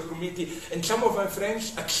Central Committee, and some of my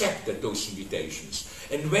friends accepted those invitations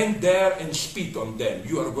and went there and spit on them.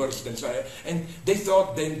 You are worse than I. And they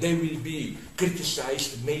thought then they will be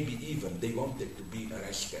criticized, maybe even they wanted to be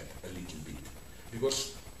arrested a little bit,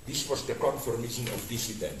 because this was the conformism of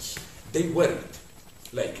dissidents. They worried,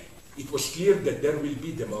 like it was clear that there will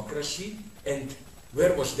be democracy, and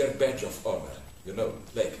where was their badge of honor? You know,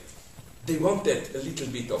 like they wanted a little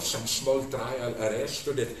bit of some small trial arrest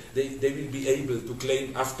so that they will be able to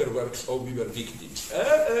claim afterwards, oh, we were victims.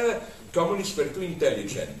 Communists were too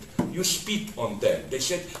intelligent. You spit on them. They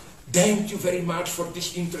said, thank you very much for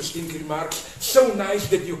this interesting remarks. So nice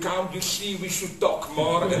that you come. You see, we should talk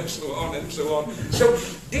more, and so on and so on. So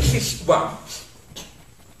this is one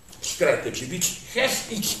strategy which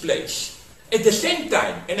has its place. At the same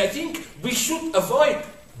time, and I think we should avoid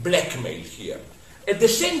blackmail here. At the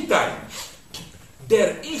same time,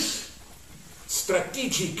 there is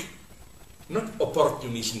strategic, not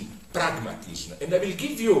opportunism, pragmatism. And I will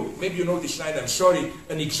give you, maybe you know this line, I'm sorry,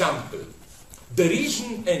 an example. The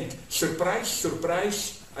reason, and surprise,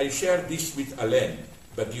 surprise, I share this with Alain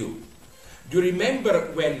Badiou. Do you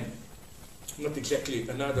remember when, not exactly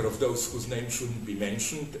another of those whose name shouldn't be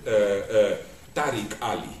mentioned, Tariq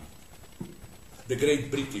Ali, the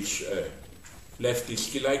great British leftist,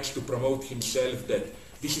 he likes to promote himself that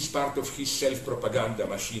this is part of his self-propaganda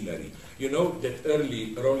machinery. You know that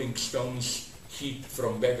early Rolling Stones hit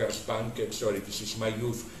From Beggars Banquet, sorry, this is my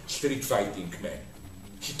youth, Street Fighting Man.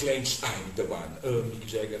 He claims, I'm the one. Mick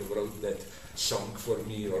Jagger wrote that song for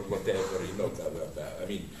me or whatever, you know, blah, blah, blah. I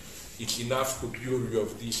mean, it's enough to cure you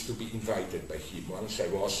of this to be invited by him. Once I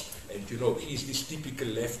was, and you know, he's this typical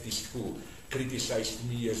leftist who criticized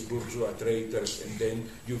me as bourgeois traitors, and then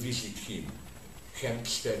you visit him.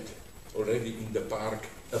 Hampstead, already in the park,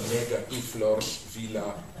 a mega 2 floors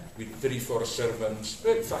villa with 3-4 servants.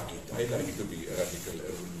 Well, fuck it, I like to be a radical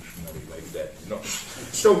revolutionary like that, you know.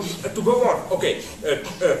 So, to go on, okay.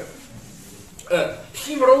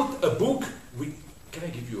 He wrote a book with, can I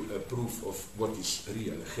give you a proof of what is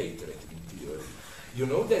real hatred in theory? You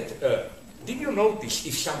know that, did you notice,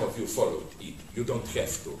 if some of you followed it, you don't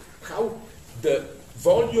have to, how the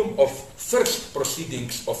volume of first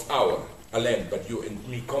proceedings of our Alain Badiou and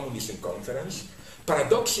me Communism Conference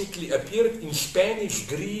paradoxically appeared in Spanish,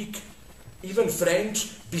 Greek, even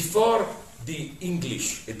French before the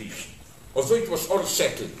English edition, although it was all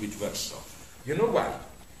settled with Verso. You know why?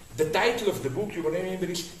 The title of the book, you remember,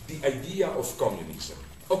 is The Idea of Communism.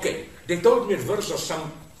 Okay, they told me at Verso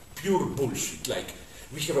some pure bullshit, like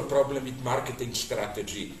we have a problem with marketing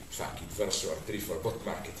strategy. Fuck it, Verso or Trifor, what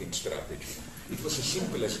marketing strategy? It was as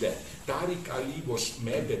simple as that. Tariq Ali was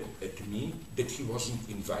mad at me that he wasn't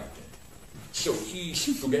invited. So he,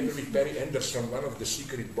 together with Perry Anderson, one of the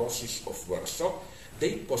secret bosses of Warsaw,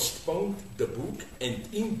 they postponed the book, and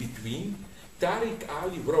in between, Tariq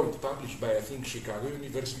Ali wrote, published by, I think, Chicago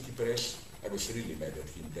University Press, I was really mad at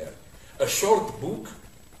him there. A short book,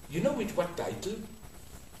 you know with what title?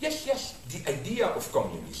 Yes, yes, The Idea of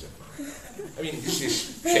Communism. I mean, this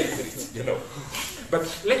is Shakespeare, you know. But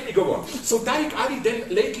let me go on. So Tariq Ali then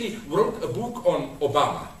lately wrote a book on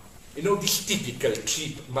Obama. You know, this typical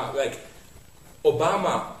cheap, like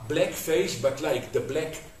Obama, black face, but like the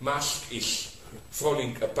black mask is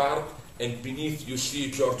falling apart, and beneath you see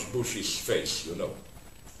George Bush's face, you know.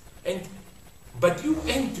 But you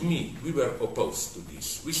and me, we were opposed to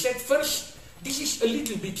this. We said first, this is a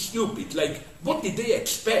little bit stupid. Like, what did they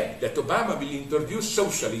expect? That Obama will introduce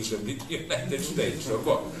socialism in the United States or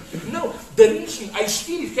what? No, the reason I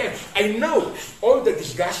still have, I know all the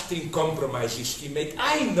disgusting compromises he made,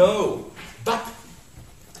 I know. But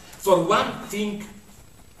for one thing,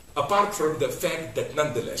 apart from the fact that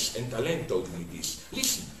nonetheless, and Alain told me this,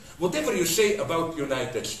 listen, whatever you say about the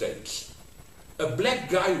United States, a black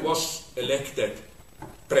guy was elected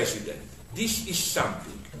president. This is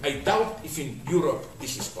something. I doubt if in Europe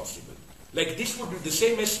this is possible. Like this would be the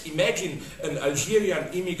same as imagine an Algerian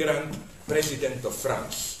immigrant president of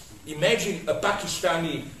France. Imagine a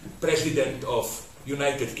Pakistani president of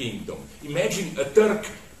United Kingdom. Imagine a Turk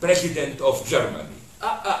president of Germany.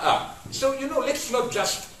 So, you know, let's not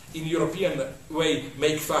just in European way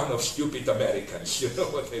make fun of stupid Americans. You know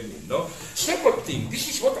what I mean, no? Second thing, this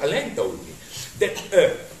is what Alain told me, that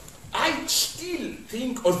I still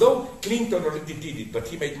think, although Clinton already did it, but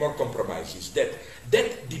he made more compromises,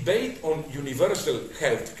 that debate on universal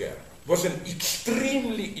health care was an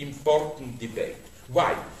extremely important debate.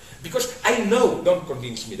 Why? Because I know, don't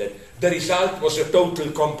convince me, that the result was a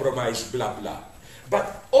total compromise, blah, blah.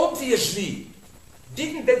 But obviously,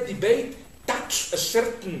 didn't that debate touch a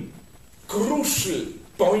certain crucial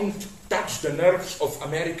point, touch the nerves of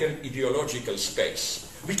American ideological space,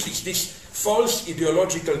 which is this false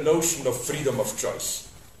ideological notion of freedom of choice.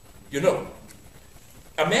 You know,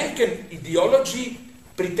 American ideology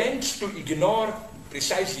pretends to ignore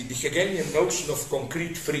precisely the Hegelian notion of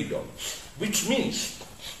concrete freedom, which means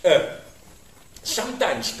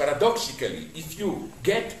sometimes, paradoxically, if you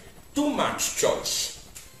get too much choice,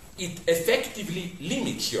 it effectively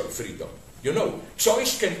limits your freedom. You know,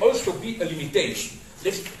 choice can also be a limitation.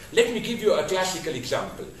 Let me give you a classical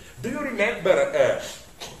example. Do you remember,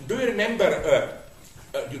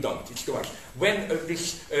 you don't, it's too much. When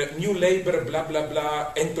this New Labour, blah, blah,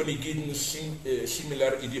 blah, Anthony Giddens,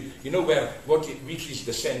 similar, you know which is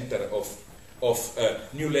the center of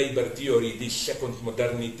New Labour theory, this second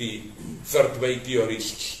modernity, third way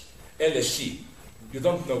theorists, LSE. You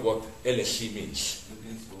don't know what LSE means.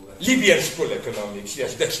 Libyan school economics,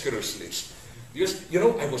 yes, that's crucial. Because, you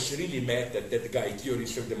know, I was really mad at that guy,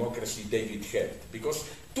 Theories of Democracy, David Head, because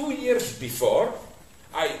 2 years before,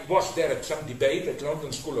 I was there at some debate at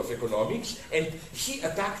London School of Economics, and he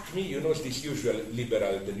attacked me, you know, this usual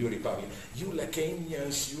liberal, the New Republic. You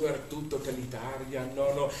Lacanians, you are too totalitarian,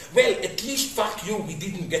 no. Well, at least fuck you, we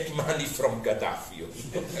didn't get money from Gaddafi. You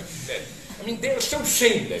know? I mean, they are so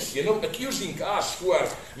shameless, you know, accusing us who are,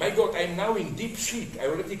 my God, I'm now in deep shit. I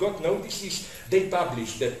already got notices. They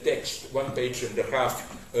published that text, 1.5 pages,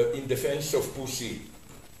 in defense of Pussy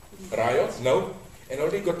Riot, no? And I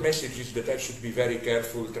already got messages that I should be very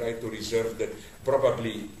careful, try to reserve that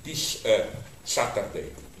probably this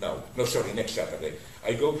Saturday, next Saturday,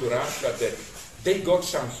 I go to Russia, that they got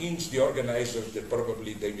some hints, the organizers, that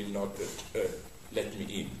probably they will not let me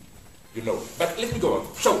in, you know. But let me go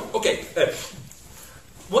on. So, okay,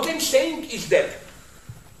 what I'm saying is that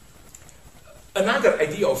another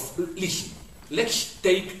idea of, listen, let's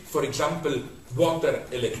take, for example, water,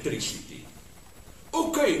 electricity.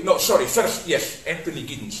 Okay, no, sorry, first, yes, Anthony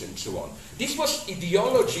Giddens and so on. This was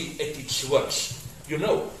ideology at its worst. You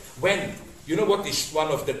know, you know what is one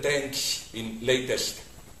of the trends in latest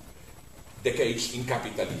decades in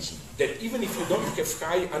capitalism? That even if you don't have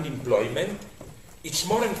high unemployment, it's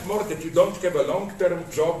more and more that you don't have a long-term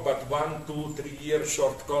job, but 1, 2, 3 year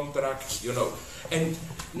short contracts, you know. And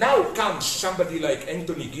now comes somebody like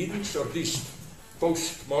Anthony Giddens or this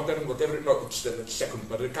postmodern, whatever, no, it's the second,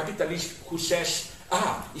 but the capitalist who says,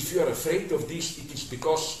 if you are afraid of this, it is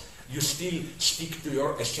because you still stick to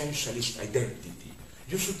your essentialist identity.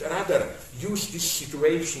 You should rather use this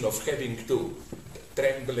situation of having to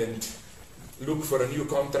tremble and look for a new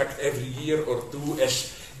contract every year or two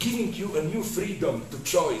as giving you a new freedom to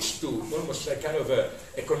choice, to almost like kind of an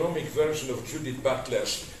economic version of Judith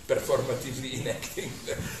Butler's performatively enacting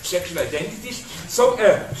sexual identities. So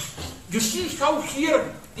you see how here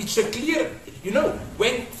it's a clear, you know,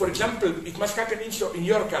 when, for example, it must happen in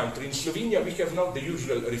your country, in Slovenia, we have not the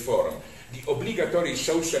usual reform. The obligatory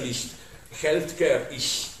socialist healthcare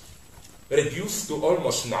is reduced to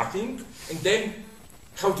almost nothing, and then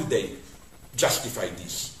how do they justify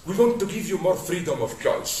this? We want to give you more freedom of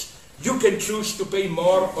choice. You can choose to pay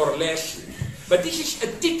more or less. But this is a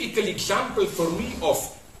typical example for me of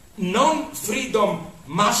non-freedom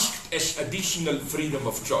masked as additional freedom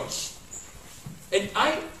of choice. And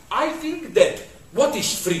I think that what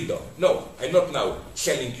is freedom? No, I'm not now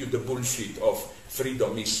selling you the bullshit of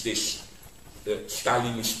freedom is this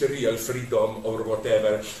Stalinist real freedom or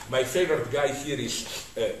whatever. My favorite guy here is,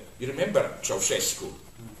 you remember Ceausescu,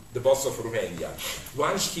 the boss of Romania.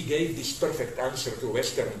 Once he gave this perfect answer to a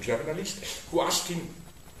Western journalist who asked him,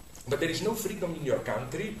 but there is no freedom in your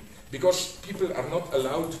country because people are not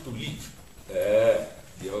allowed to leave.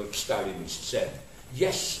 The old Stalinist said,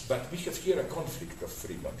 yes, but we have here a conflict of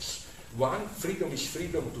freedoms. One, freedom is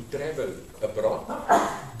freedom to travel abroad,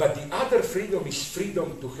 but the other freedom is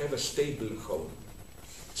freedom to have a stable home.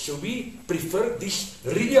 So we prefer this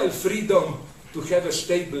real freedom to have a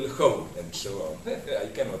stable home, and so on. I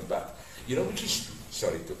cannot, but, you know, which is,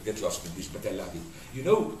 sorry to get lost in this, but I love it. You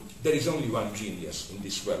know, there is only one genius in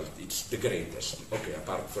this world. It's the greatest, okay,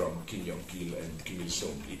 apart from Kim Jong-il and Kim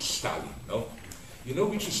Il-sung. It's Stalin, no? You know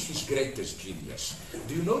which is his greatest genius?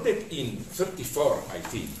 Do you know that in 1934, I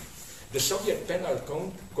think, the Soviet penal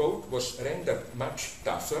code was rendered much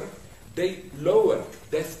tougher? They lowered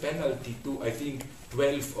death penalty to, I think,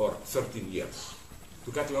 12 or 13 years.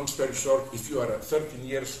 To cut a long story short, if you are a 13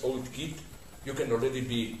 years old kid, you can already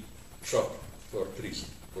be shot for treason,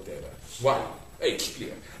 whatever. Why? It's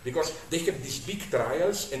clear. Because they have these big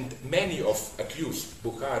trials, and many of accused,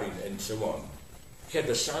 Bukharin and so on, had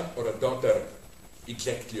a son or a daughter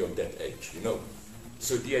exactly of that age, you know.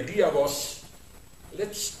 So the idea was,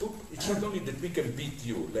 let's put, it's not only that we can beat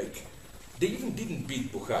you, like, they even didn't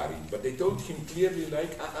beat Bukharin, but they told him clearly,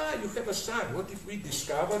 like, you have a son, what if we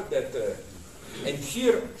discover that, and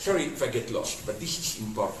here, sorry if I get lost, but this is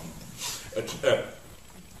important,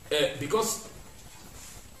 because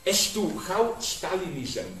as to how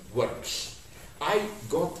Stalinism works, I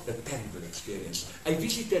got a terrible experience. I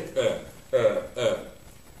visited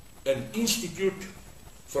an institute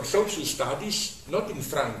for social studies, not in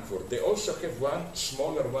Frankfurt. They also have one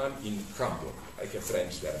smaller one in Hamburg. I have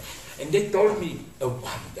friends there. And they told me a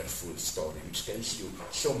wonderful story which tells you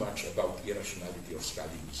so much about the irrationality of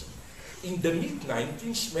Stalinism. In the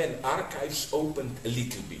mid-90s, when archives opened a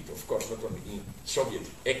little bit, of course not only in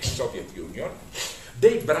ex-Soviet Union,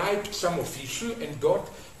 they bribed some official and got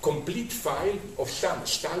complete file of some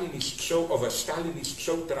Stalinist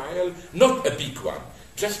show trial, not a big one,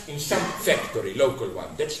 just in some factory, local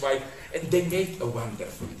one. That's why, and they made a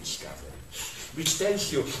wonderful discovery, which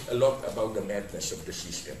tells you a lot about the madness of the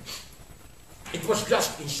system. It was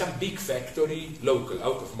just in some big factory, local,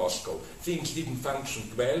 out of Moscow. Things didn't function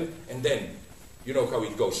well, and then, you know how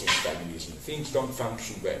it goes in Stalinism. Things don't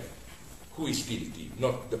function well. Who is guilty?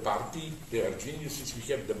 Not the party, they are geniuses, we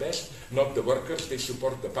have the best. Not the workers, they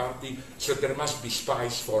support the party, so there must be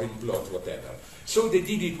spies, foreign plot, whatever. So they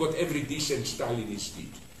did it what every decent Stalinist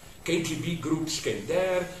did. KGB groups came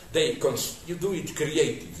there, you do it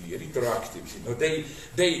creatively, retroactively. You know,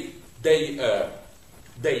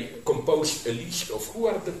 they composed a list of who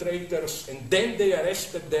are the traitors, and then they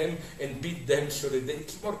arrested them and beat them, so that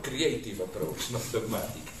it's a more creative approach, not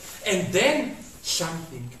dogmatic. And then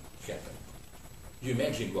something happened. You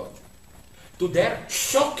imagine what? To their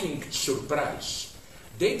shocking surprise,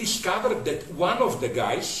 they discovered that one of the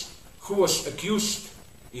guys who was accused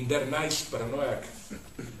in their nice paranoia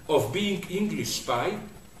of being English spy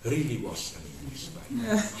really was an English spy.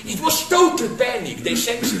 It was total panic. They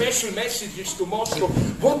sent special messages to Moscow,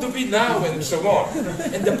 what do we now, and so on.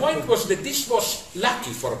 And the point was that this was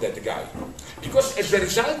lucky for that guy, because as a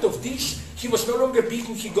result of this, he was no longer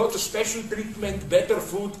beaten, he got a special treatment, better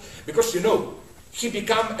food, because, you know, he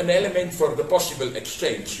became an element for the possible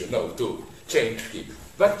exchange, you know, to change him.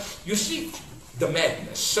 But you see the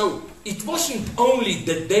madness. So it wasn't only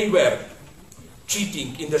that they were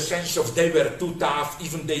cheating in the sense of they were too tough,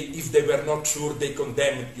 even if they were not sure they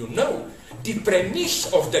condemned you. No, the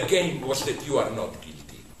premise of the game was that you are not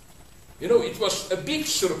guilty. You know, it was a big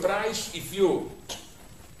surprise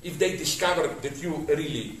if they discovered that you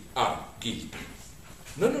really are guilty.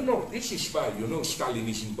 No, this is why, you know,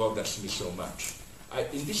 Stalinism bothers me so much. And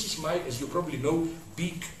this is my, as you probably know,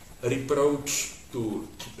 big reproach to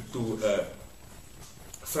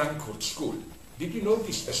Frankfurt School. Did you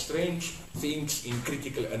notice the strange things in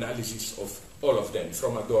critical analysis of all of them,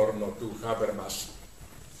 from Adorno to Habermas?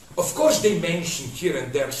 Of course they mention here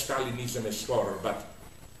and there Stalinism as horror, but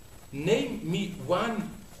name me one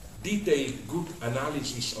detailed good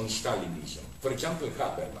analysis on Stalinism. For example,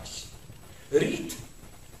 Habermas. Read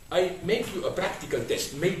I make you a practical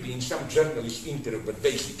test, maybe in some journalist interview, but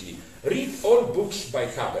basically, read all books by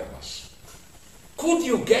Habermas. Could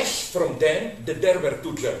you guess from them that there were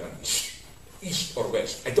two Germanies, East or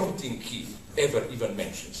West? I don't think he ever even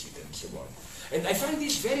mentions it and so on. And I find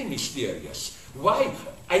this very mysterious. Why?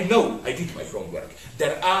 I know, I did my homework.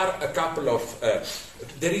 There are a couple of,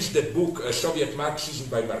 there is the book Soviet Marxism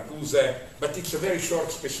by Marcuse, but it's a very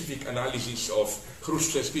short, specific analysis of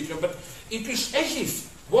Khrushchev's speech. But it is as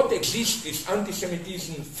if what exists is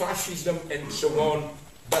anti-Semitism, fascism, and so on,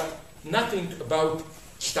 but nothing about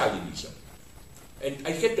Stalinism. And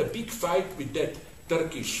I had a big fight with that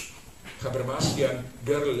Turkish Habermasian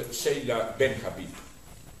girl, Seyla Benhabib,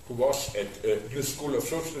 who was at New School of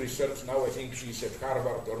Social Research. Now I think she's at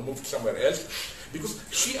Harvard or moved somewhere else, because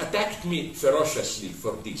she attacked me ferociously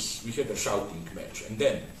for this. We had a shouting match. And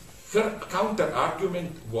then her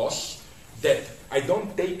counter-argument was that I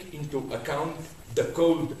don't take into account the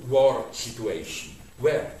Cold War situation,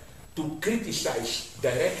 where to criticize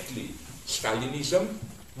directly Stalinism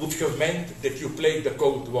would have meant that you played the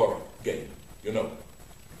Cold War game, you know,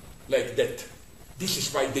 like that. This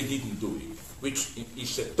is why they didn't do it, which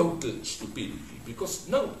is a total stupidity. Because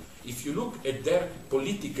no, if you look at their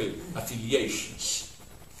political affiliations,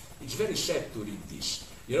 it's very sad to read this.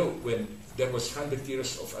 You know, when there was 100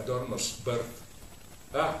 years of Adorno's birth,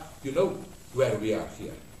 you know where we are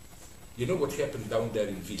here. You know what happened down there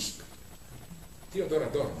in Visp? Theodor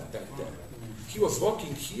Adorno died there. He was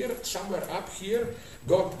walking here, somewhere up here,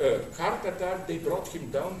 got a heart attack, they brought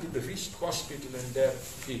him down to the Visp hospital, and there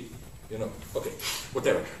he, you know, okay,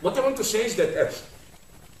 whatever. What I want to say is that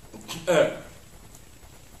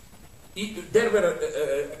there were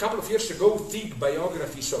a couple of years ago thick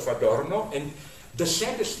biographies of Adorno, and the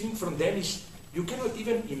saddest thing from them is you cannot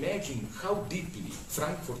even imagine how deeply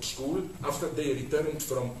Frankfurt School, after they returned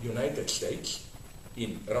from United States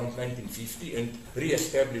in around 1950 and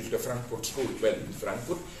re-established the Frankfurt School, well, in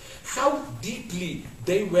Frankfurt, how deeply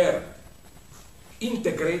they were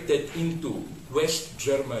integrated into West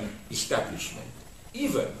German establishment.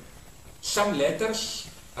 Even some letters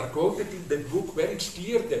are quoted in the book where it's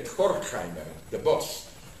clear that Horkheimer, the boss,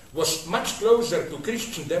 was much closer to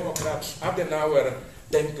Christian Democrats, Adenauer,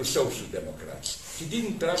 than to Social Democrats. He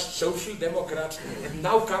didn't trust Social Democrats, and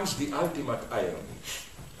now comes the ultimate irony.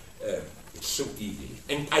 It's so evil.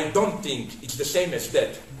 And I don't think it's the same as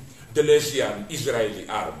that Deleuzian Israeli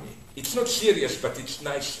army. It's not serious, but it's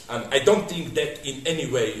nice, and I don't think that in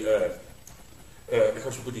any way, how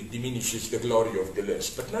to put it, diminishes the glory of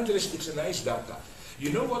Deleuze. But nonetheless, it's a nice data.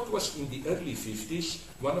 You know what was in the early 50s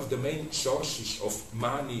one of the main sources of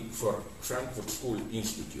money for Frankfurt School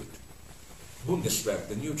Institute? Bundeswehr,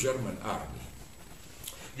 the new German army.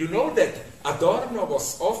 You know that Adorno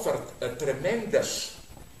was offered a tremendous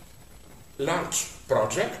large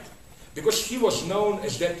project because he was known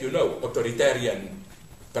as that, you know, authoritarian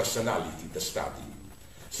personality, the study.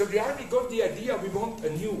 So the army got the idea, we want a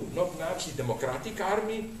new, not Nazi, democratic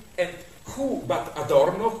army, and who but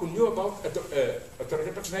Adorno, who knew about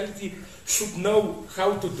authoritarian personality, should know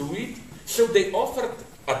how to do it. So they offered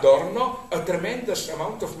Adorno a tremendous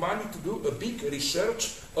amount of money to do a big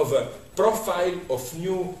research of a profile of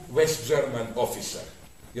new West German officer.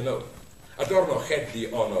 You know, Adorno had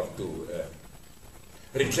the honor to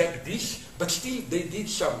reject this, but still they did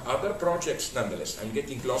some other projects nonetheless. I'm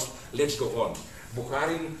getting lost. Let's go on.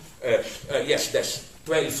 Bukharin, yes, that's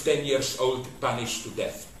 10 years old, punished to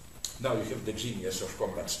death. Now you have the genius of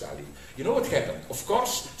Comrade Stalin. You know what happened? Of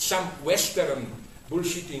course, some Western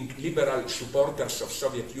bullshitting liberal supporters of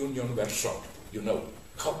Soviet Union were shocked. You know,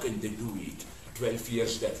 how can they do it? 12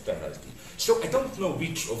 years death penalty. So I don't know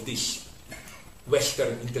which of these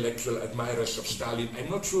Western intellectual admirers of Stalin, I'm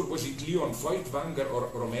not sure, was it Leon Feuchtwanger or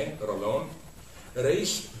Romain Rolland,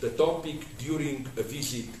 raised the topic during a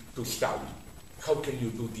visit to Stalin. How can you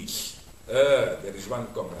do this? There is one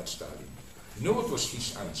Comrade Stalin. You know what was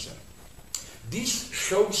his answer? This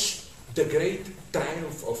shows the great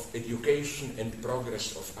triumph of education and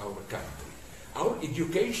progress of our country. Our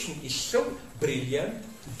education is so brilliant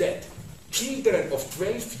that children of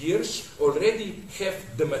 12 years already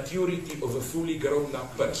have the maturity of a fully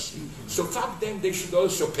grown-up person. So fuck them, they should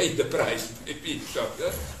also pay the price.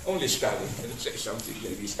 Only Stalin can say something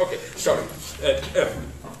like this. Okay, sorry.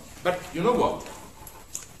 But you know what?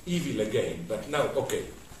 Evil again, but now, okay.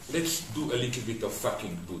 Let's do a little bit of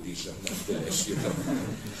fucking Buddhism, nonetheless, you know.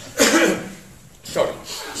 Sorry.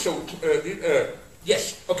 So,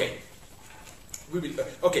 yes, okay. We will,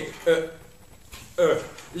 okay.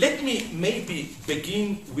 Let me maybe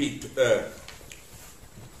begin with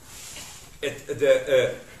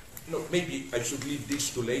no, maybe I should leave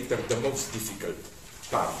this to later, the most difficult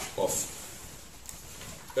part of.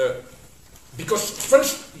 Because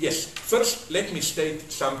first let me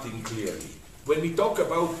state something clearly. When we talk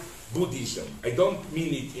about Buddhism, I don't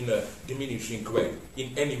mean it in a diminishing way,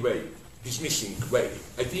 in any way, dismissing way.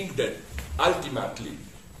 I think that ultimately,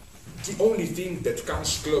 the only thing that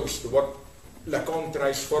comes close to what Lacan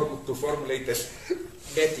tries to formulate as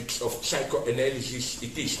ethics of psychoanalysis,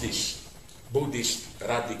 it is this Buddhist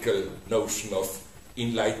radical notion of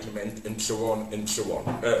enlightenment and so on and so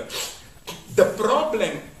on. The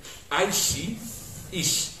problem I see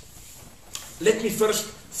is, let me first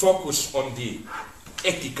focus on the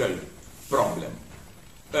ethical problem.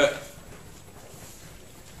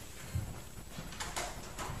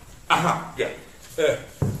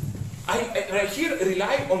 I here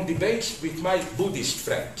rely on debates with my Buddhist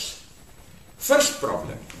friends. First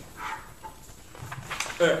problem.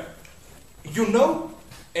 You know,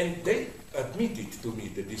 and they admitted to me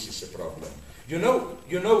that this is a problem. You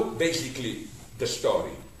know basically the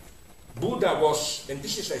story. Buddha was, and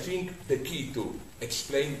this is I think the key to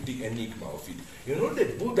explain the enigma of it. You know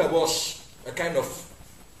that Buddha was a kind of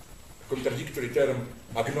contradictory term,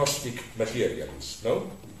 agnostic materialist,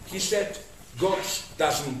 no? He said, God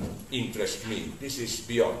doesn't interest me, this is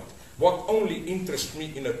beyond. What only interests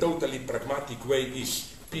me in a totally pragmatic way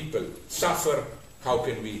is people suffer, how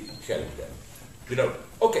can we help them? You know,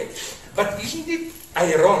 okay, but isn't it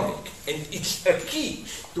ironic, and it's a key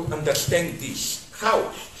to understand this,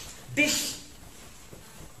 how this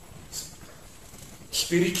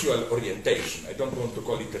spiritual orientation, I don't want to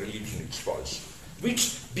call it a religion, it's false,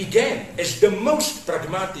 which began as the most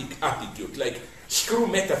pragmatic attitude, like screw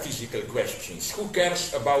metaphysical questions, who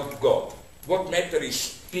cares about God, what matters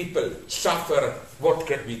is people suffer, what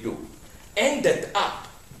can we do, ended up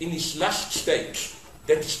in its last stage,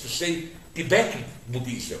 that is to say Tibetan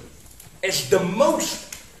Buddhism, as the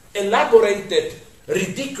most elaborated,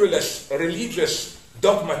 ridiculous religious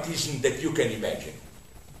dogmatism that you can imagine.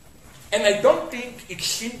 And I don't think it's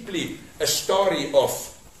simply a story of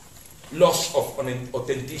loss of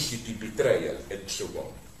authenticity, betrayal, and so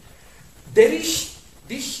on. There is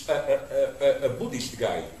this a Buddhist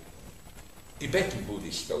guy, Tibetan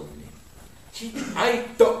Buddhist, told me. I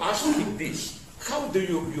asked him this: how do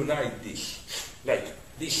you unite this? Like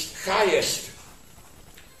this highest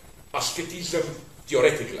asceticism,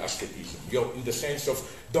 theoretical asceticism, in the sense of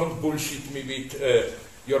don't bullshit me with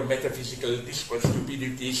your metaphysical discourse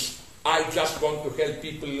stupidities. I just want to help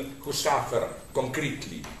people who suffer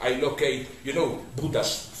concretely. I locate,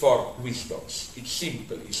 Buddha's four wisdoms. It's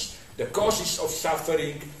simple. It's the causes of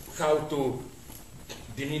suffering, how to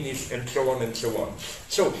diminish, and so on and so on.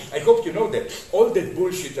 So I hope you know that all that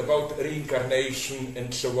bullshit about reincarnation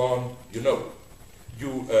and so on,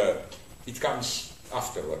 it comes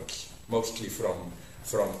afterwards, mostly from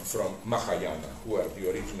Mahayana, who are the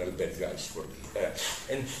original bad guys for this.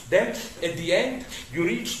 And then at the end,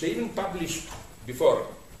 they even published, before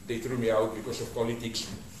they threw me out because of politics,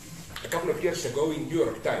 a couple of years ago in New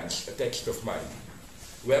York Times, a text of mine,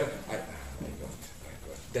 where my God,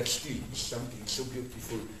 that still is something so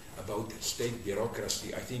beautiful about state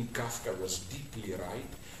bureaucracy. I think Kafka was deeply right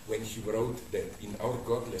when he wrote that in our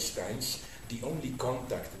godless times, the only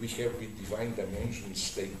contact we have with divine dimension is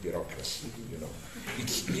state bureaucracy,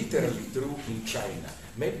 It's literally true in China.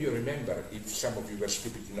 Maybe you remember, if some of you were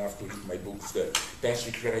stupid enough to read my books, the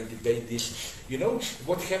passage where I debate this. You know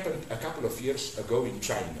what happened a couple of years ago in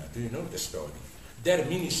China? Do you know the story? Their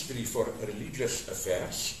Ministry for Religious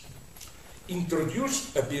Affairs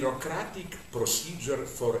introduced a bureaucratic procedure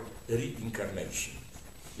for reincarnation.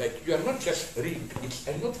 Like, you are not just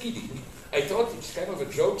I'm not kidding. I thought it's kind of a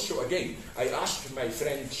joke, so again, I asked my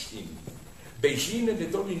friends in Beijing and they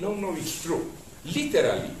told me, no, it's true.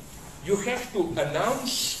 Literally, you have to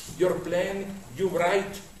announce your plan, you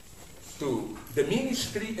write to the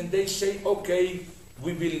ministry and they say, okay,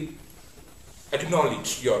 we will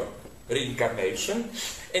acknowledge your reincarnation.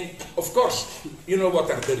 And of course, you know what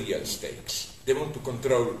are the real stakes. They want to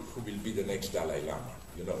control who will be the next Dalai Lama,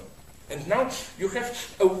 And now you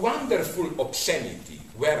have a wonderful obscenity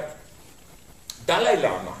where Dalai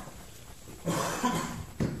Lama,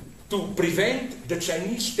 to prevent the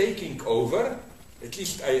Chinese taking over, at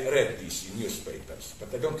least I read this in newspapers,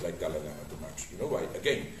 but I don't like Dalai Lama too much. You know why?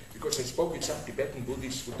 Again, because I spoke with some Tibetan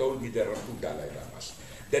Buddhists who told me there are two Dalai Lamas.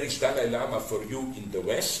 There is Dalai Lama for you in the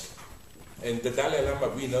West, and the Dalai Lama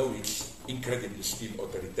we know is incredibly still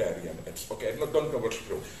authoritarian. Okay, I don't know what's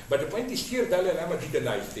true. But the point is here, Dalai Lama did a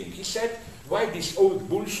nice thing. He said, why this old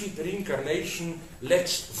bullshit reincarnation,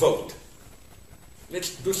 let's vote.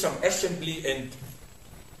 Let's do some assembly and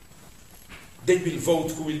they will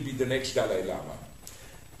vote who will be the next Dalai Lama.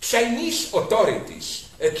 Chinese authorities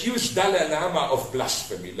accused Dalai Lama of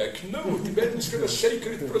blasphemy. Like, no, Tibetans got a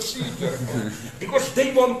sacred procedure. Because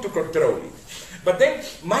they want to control it. But then,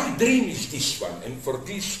 my dream is this one, and for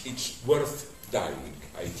this it's worth dying,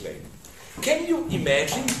 I claim. Can you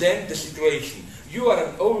imagine then the situation? You are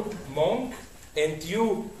an old monk, and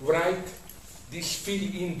you write this, fill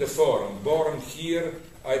in the form, born here,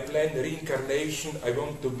 I plan reincarnation, I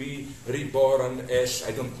want to be reborn as,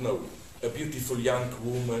 I don't know, a beautiful young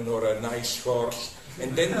woman or a nice horse.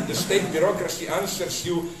 And then the state bureaucracy answers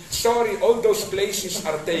you, sorry, all those places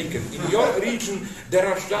are taken. In your region, there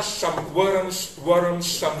are just some worms,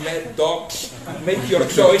 some mad dogs. Make your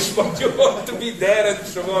choice what you want to be there and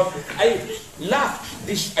so on. I love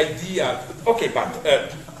this idea. Okay, but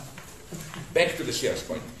back to the serious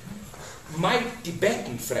point. My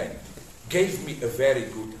Tibetan friend gave me a very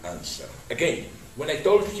good answer. Again, when I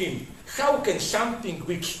told him, how can something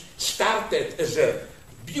which started as a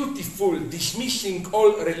beautiful, dismissing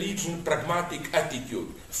all religion, pragmatic attitude,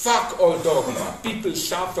 fuck all dogma, people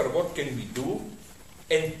suffer, what can we do?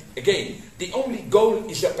 And again, the only goal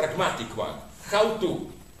is a pragmatic one. How to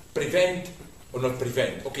prevent, or not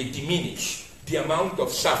prevent, okay, diminish the amount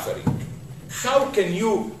of suffering. How can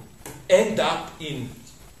you end up in,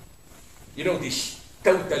 you know, these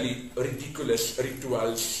totally ridiculous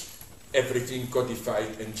rituals, everything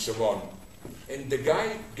codified and so on? And the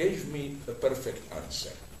guy gave me a perfect answer.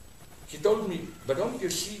 He told me, but don't you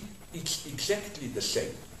see, it's exactly the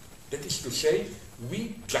same. That is to say,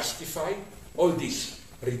 we justify all these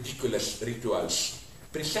ridiculous rituals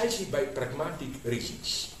precisely by pragmatic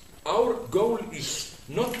reasons. Our goal is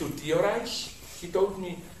not to theorize, he told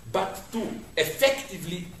me, but to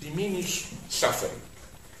effectively diminish suffering.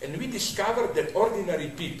 And we discovered that ordinary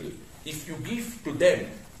people, if you give to them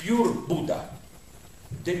pure Buddha,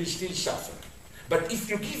 they will still suffer. But if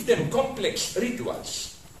you give them complex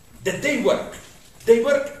rituals, that they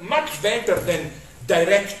work much better than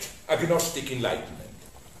direct agnostic enlightenment.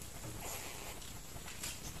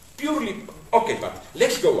 Purely, okay, but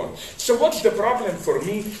let's go on. So what's the problem for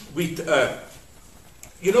me with,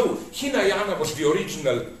 you know, Hinayana was the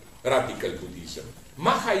original radical Buddhism.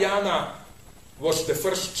 Mahayana was the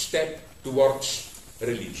first step towards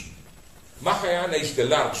religion. Mahayana is the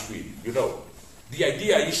large wheel, you know. The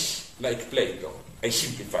idea is like Plato. I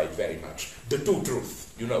simplified very much. The two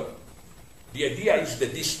truths, you know. The idea is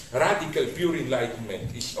that this radical pure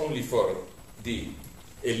enlightenment is only for the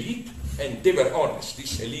elite, and they were honest.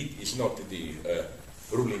 This elite is not the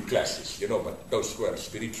ruling classes, you know, but those who are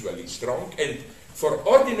spiritually strong. And for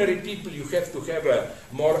ordinary people, you have to have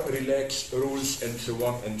more relaxed rules and so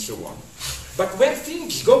on and so on. But where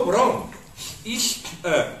things go wrong is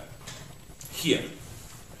here.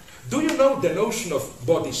 Do you know the notion of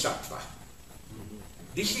bodhisattva?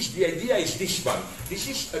 This is, the idea is this one. This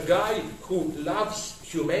is a guy who loves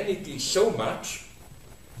humanity so much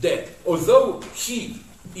that although he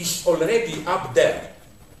is already up there,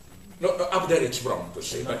 no, up there it's wrong to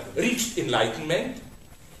say, but reached enlightenment,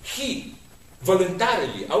 he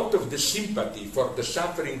voluntarily, out of the sympathy for the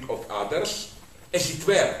suffering of others, as it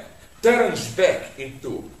were, turns back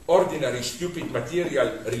into ordinary stupid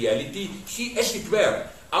material reality. He, as it were,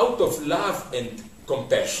 out of love and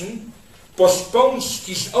compassion, postpones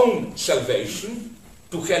his own salvation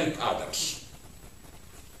to help others.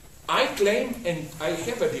 I claim, and I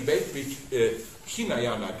have a debate with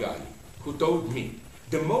Hinayana guy who told me,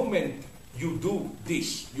 the moment you do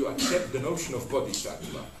this, you accept the notion of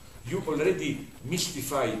bodhisattva, you already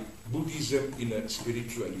mystify Buddhism in a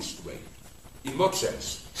spiritualist way. In what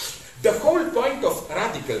sense? The whole point of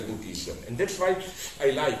radical Buddhism, and that's why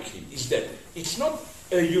I like him, is that it's not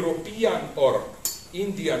a European or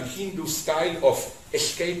Indian Hindu style of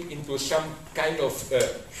escape into some kind of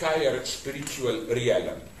higher spiritual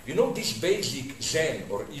realm. You know this basic Zen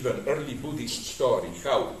or even early Buddhist story,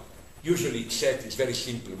 how usually it's said, it's very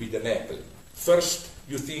simple with an apple. First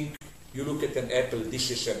you think, you look at an apple,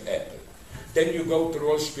 this is an apple. Then you go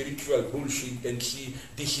through all spiritual bullshit and see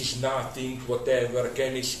this is nothing, whatever,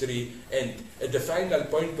 chemistry, and at the final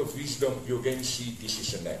point of wisdom you again see this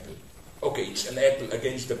is an apple. Okay, it's an apple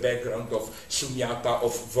against the background of sunyata,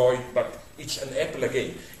 of void, but it's an apple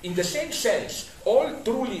again. In the same sense, all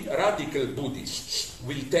truly radical Buddhists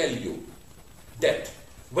will tell you that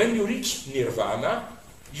when you reach nirvana,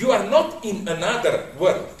 you are not in another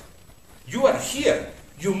world. You are here.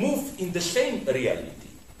 You move in the same reality.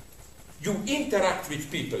 You interact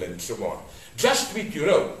with people and so on. Just with, you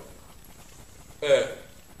know,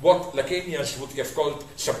 what Lacanians would have called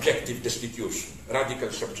subjective destitution, radical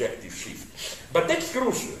subjective shift. But that's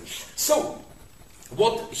crucial. So,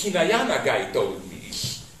 what Hinayana guy told me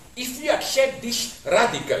is, if we accept this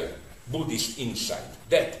radical Buddhist insight,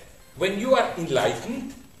 that when you are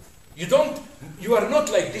enlightened, you are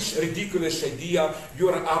not like this ridiculous idea, you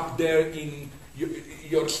are up there in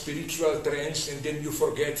your spiritual trance and then you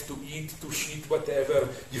forget to eat, to shit, whatever,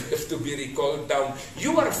 you have to be recalled down.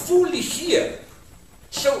 You are fully here.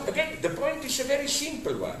 So again, the point is a very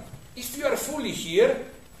simple one. If you are fully here,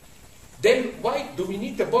 then why do we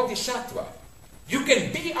need a bodhisattva? You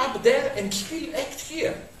can be up there and still act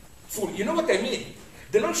here. Full. You know what I mean?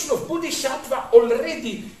 The notion of bodhisattva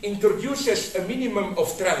already introduces a minimum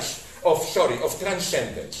of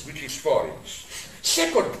transcendence, which is foreign.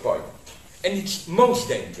 Second point, and it's most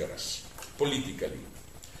dangerous politically.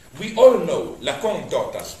 We all know, Lacan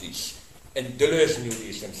taught us this, and Deleuze knew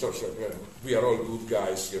this, and so we are all good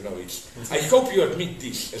guys, you know. I hope you admit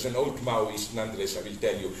this as an old Maoist, nonetheless, I will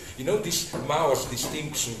tell you. You know this Mao's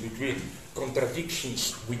distinction between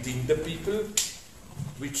contradictions within the people,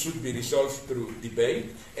 which should be resolved through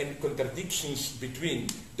debate, and contradictions between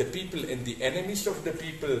the people and the enemies of the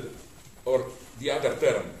people, or the other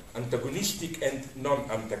term, antagonistic and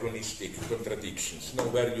non-antagonistic contradictions,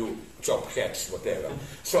 where you chop heads, whatever.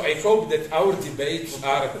 So I hope that our debates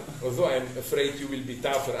are, although I'm afraid you will be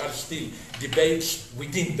tougher, are still debates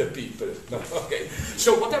within the people. No, okay.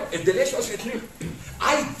 So whatever,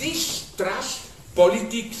 I distrust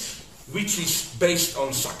politics which is based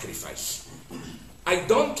on sacrifice. I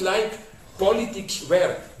don't like politics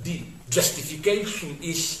where the justification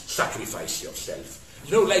is sacrifice yourself.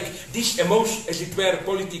 You know, like this emotion, as it were,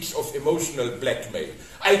 politics of emotional blackmail.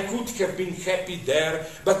 I could have been happy there,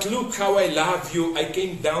 but look how I love you. I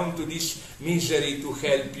came down to this misery to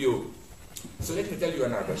help you. So let me tell you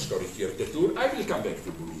another story here, Detour. I will come back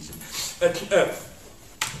to Buddhism.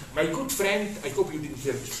 My good friend, I hope you didn't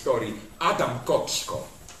hear the story, Adam Kotsko,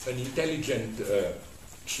 an intelligent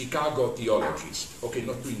Chicago theologist. Okay,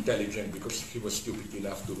 not too intelligent because he was stupid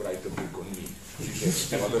enough to write a book on me.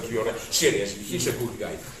 Seriously, he's a good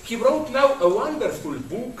guy. He wrote now a wonderful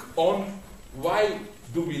book on why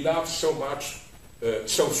do we love so much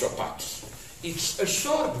sociopaths. It's a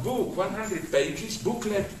short book, 100 pages,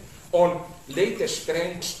 booklet on latest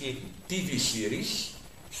trends in TV series.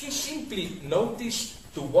 He simply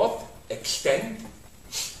noticed to what extent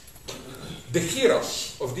the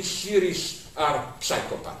heroes of this series are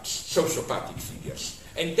psychopaths, sociopathic figures.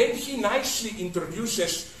 And then he nicely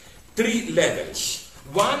introduces 3 levels.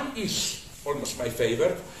 One is almost my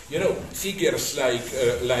favorite, you know, figures like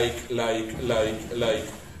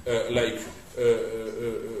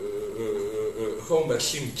Homer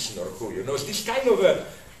Simpson or who, you know, this kind of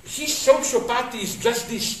his sociopathy is just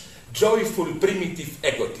this joyful primitive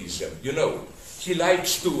egotism, you know. He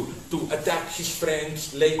likes to attack his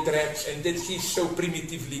friends, lay traps, and then he's so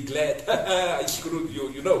primitively glad, I screwed you,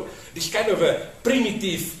 you know. This kind of a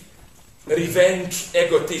primitive revenge,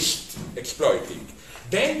 egotist exploiting.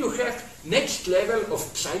 Then you have next level of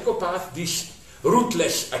psychopath, these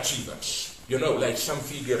ruthless achievers. You know, like some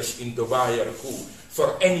figures in The Wire who,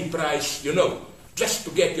 for any price, you know, just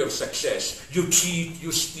to get your success, you cheat,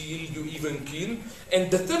 you steal, you even kill. And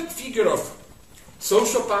the third figure of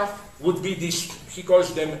sociopath would be this, he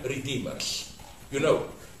calls them redeemers. You know,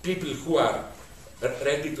 people who are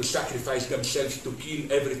ready to sacrifice themselves to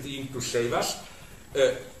kill everything to save us.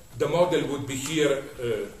 The model would be here,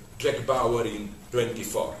 Jack Bauer in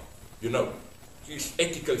 24. You know, he's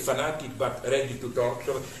ethical fanatic but ready to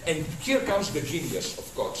torture. And here comes the genius of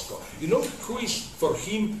Kotsko. You know who is for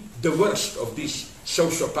him the worst of these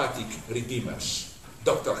sociopathic redeemers?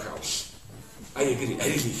 Dr. House. I agree, I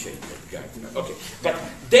really hate that guy. Okay, but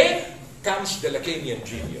then comes the Lacanian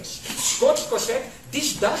genius. Kotsko said,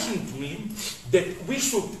 this doesn't mean that we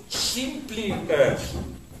should simply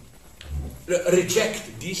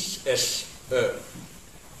reject this as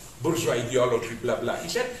bourgeois ideology, blah, blah. He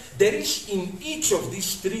said, there is in each of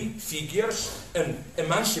these 3 figures an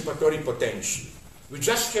emancipatory potential. We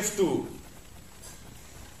just have to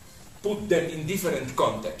put them in different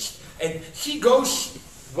contexts. And he goes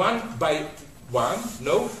one by one.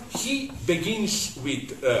 No, he begins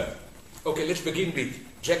with, okay, let's begin with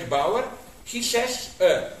Jack Bauer. He says,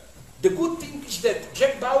 the good thing is that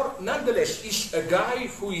Jack Bauer, nonetheless, is a guy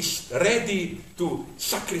who is ready to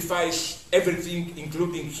sacrifice everything,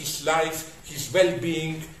 including his life, his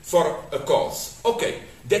well-being, for a cause. Okay,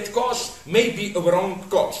 that cause may be a wrong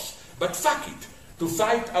cause, but fuck it. To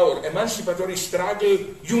fight our emancipatory struggle,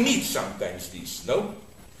 you need sometimes this, no?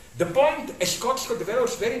 The point, as Kotsko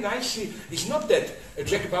develops very nicely, is not that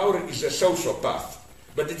Jack Bauer is a sociopath,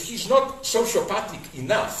 but that he's not sociopathic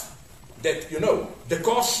enough that, you know, the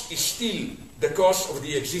cause is still the cause of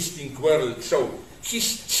the existing world. So his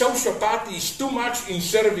sociopathy is too much in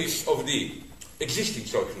service of the existing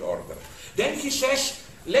social order. Then he says,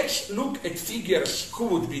 let's look at figures who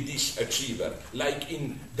would be this achiever, like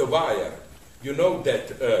in The Wire. You know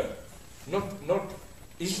that,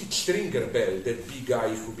 is it Stringer Bell, that big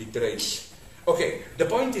guy who betrays? Okay, the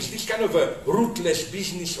point is this kind of a ruthless,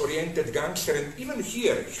 business-oriented gangster, and even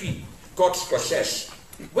here, Kotsko says,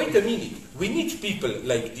 wait a minute, we need people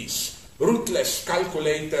like this, ruthless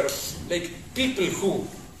calculators, like people who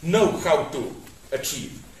know how to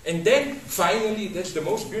achieve. And then, finally, that's the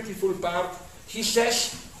most beautiful part, he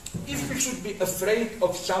says, if we should be afraid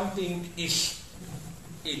of something is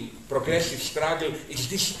in progressive struggle, is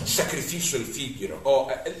this sacrificial figure.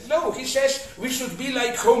 Or, no, he says, we should be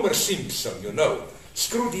like Homer Simpson, you know.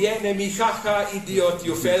 Screw the enemy, haha, idiot,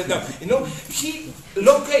 you fell down. You know, he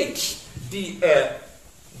locates the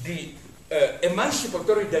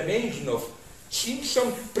emancipatory dimension of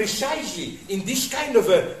Simpson precisely in this kind of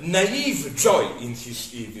a naive joy in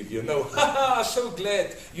his evil, you know. Haha, so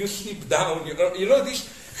glad you slipped down, you know this,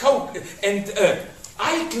 how, and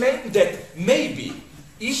I claim that maybe,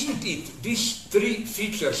 isn't it, these three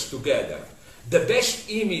features together, the best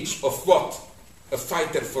image of what a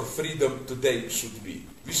fighter for freedom today should be?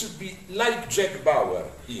 We should be like Jack Bauer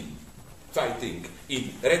in fighting,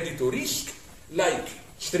 in Ready to Risk, like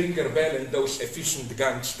Stringer Bell and those efficient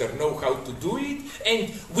gangsters know how to do it,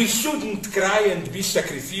 and we shouldn't cry and be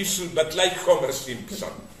sacrificial, but like Homer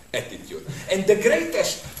Simpson attitude. And the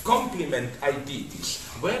greatest compliment I did is,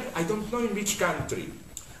 well, I don't know in which country,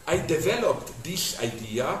 I developed this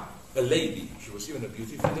idea, a lady, she was even a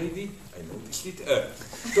beautiful lady, I noticed it,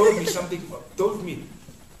 told me something, told me,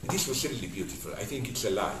 this was really beautiful, I think it's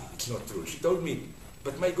a lie, it's not true. She told me,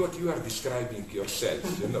 but my God, you are describing yourself,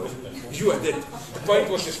 you know. You are that. The point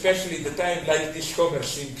was especially the time like this Homer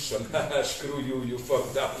Simpson, screw you, you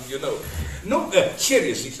fucked up, you know. No,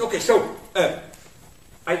 seriously, okay, so,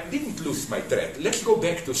 I didn't lose my thread. Let's go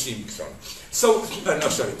back to Simpson. So, no,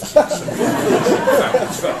 sorry, to Simpson.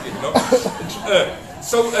 It's fine, you know.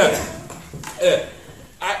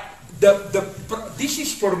 This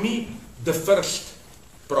is for me the first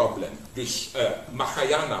problem, this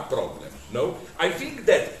Mahayana problem. No, I think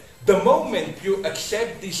that the moment you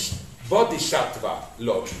accept this bodhisattva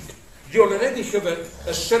logic, you already have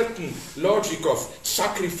a certain logic of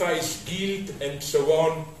sacrifice, guilt, and so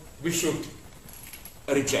on. We should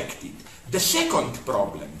reject it. The second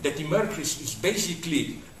problem that emerges is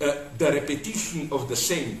basically the repetition of the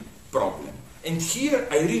same problem. And here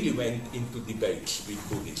I really went into debates with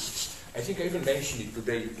Buddhists. I think I even mentioned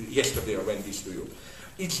it yesterday I went this to you.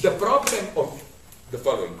 It's the problem of the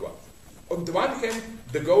following one. On the one hand,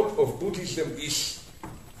 the goal of Buddhism is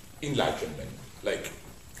enlightenment, like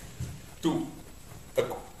to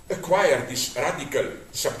acquire this radical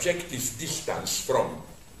subjective distance from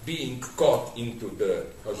being caught into the...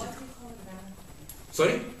 Why do you call it radical?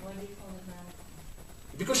 Sorry? Why do you call it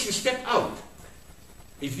radical? Because you step out.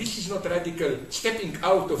 If this is not radical, stepping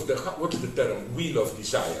out of the, what's the term, wheel of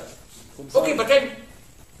desire. Okay, but then,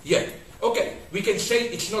 yeah. Okay, we can say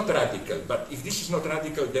it's not radical, but if this is not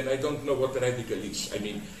radical, then I don't know what radical is. I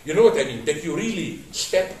mean, you know what I mean? That you really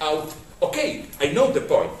step out. Okay, I know the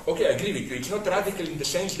point. Okay, I agree with you. It's not radical in the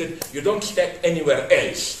sense that you don't step anywhere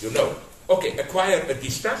else, you know. Okay, acquire a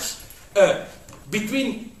distance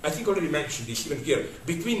between, I think I already mentioned this even here,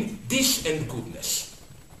 between this and goodness.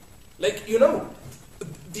 Like, you know,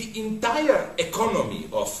 the entire economy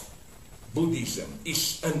of Buddhism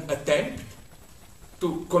is an attempt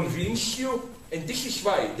to convince you, and this is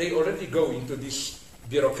why they already go into this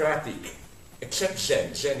bureaucratic, except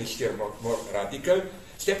Zen. Zen is here more radical.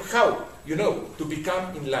 Step how, you know, to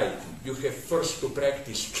become enlightened. You have first to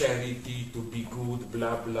practice charity, to be good,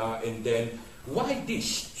 blah, blah, and then, why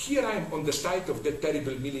this? Here I am on the side of the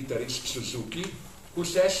terrible militarist Suzuki, who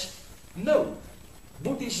says, no,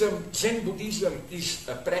 Buddhism, Zen Buddhism is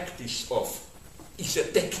a practice of, is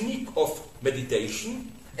a technique of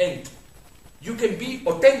meditation, and you can be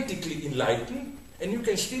authentically enlightened, and you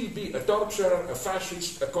can still be a torturer, a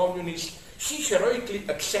fascist, a communist. He heroically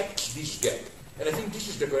accepts this gap. And I think this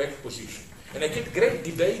is the correct position. And I get great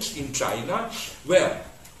debates in China, where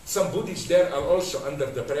some Buddhists there are also under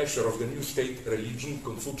the pressure of the new state religion,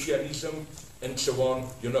 Confucianism, and so on.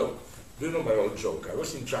 You know, do you know my old joke? I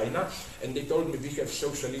was in China, and they told me we have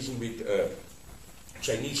socialism with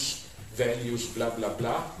Chinese values, blah, blah,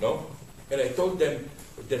 blah, no? And I told them,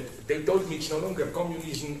 that they told me it's no longer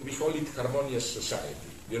communism, we call it harmonious society,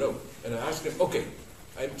 you know. And I asked them, okay,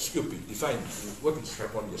 I'm stupid, define what is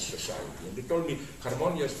harmonious society. And they told me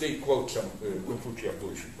harmonious, they quote some Confucian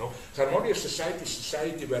bullshit, no? Harmonious society is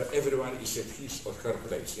society where everyone is at his or her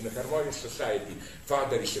place. In a harmonious society,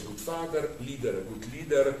 father is a good father, leader a good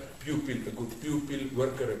leader, pupil a good pupil,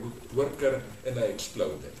 worker a good worker, and I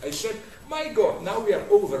exploded. I said, my God, now we are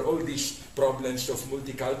over all these problems of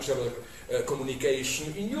multicultural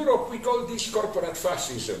communication. In Europe, we call this corporate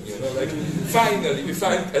fascism, you know, like finally we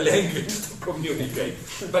find a language to communicate.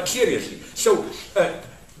 But seriously, so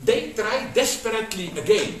they try desperately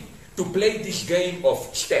again to play this game of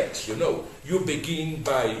steps, you know. You begin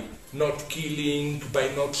by not killing, by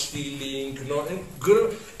not stealing,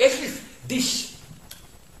 as if this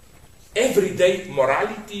everyday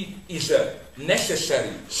morality is a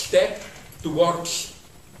necessary step towards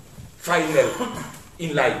final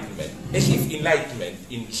enlightenment. As if enlightenment,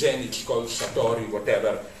 in Zen it's called Satori,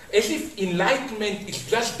 whatever, as if enlightenment is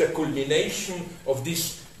just the culmination of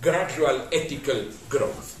this gradual ethical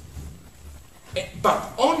growth.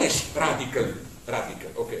 But honest radical,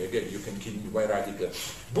 okay, again, you can kill me, why radical?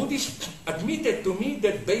 Buddhists admitted to me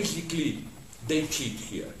that basically they cheat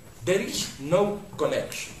here. There is no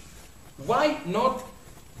connection. Why not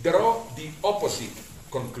draw the opposite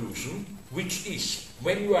conclusion, which is,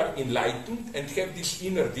 when you are enlightened and have this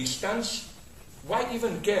inner distance, why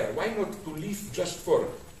even care? Why not to live just for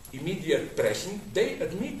immediate present? They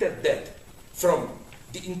admitted that from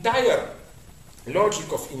the entire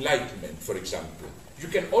logic of enlightenment, for example, you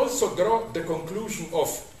can also draw the conclusion of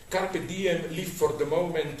carpe diem, live for the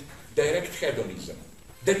moment, direct hedonism.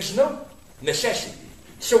 There is no necessity.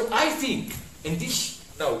 So I think, and this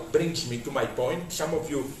now brings me to my point, some of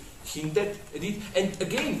you hinted at it, and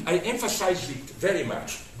again, I emphasize it very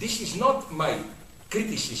much. This is not my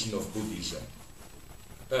criticism of Buddhism.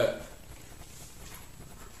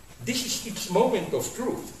 This is its moment of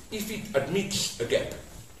truth, if it admits a gap.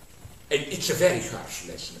 And it's a very harsh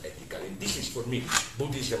lesson, ethically, and this is for me,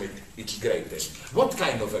 Buddhism at its greatest. What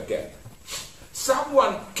kind of a gap?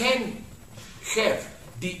 Someone can have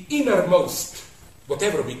the innermost,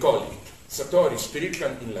 whatever we call it, Satori,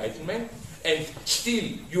 spiritual enlightenment, and still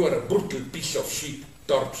you are a brutal piece of shit,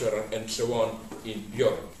 torturer, and so on in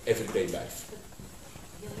your everyday life.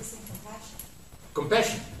 You're missing compassion.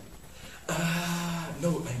 Compassion?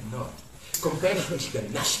 No, I'm not. Compassion is the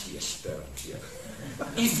nastiest term here.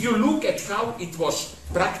 If you look at how it was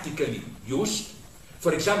practically used,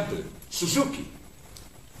 for example, Suzuki.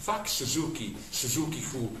 Fuck Suzuki. Suzuki,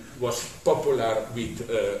 who was popular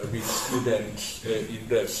with students in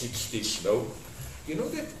the 60s, no? You know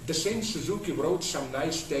that the same Suzuki wrote some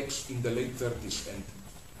nice texts in the late 30s and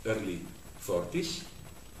early 40s?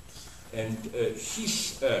 And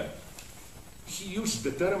he used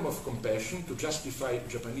the term of compassion to justify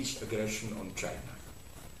Japanese aggression on China.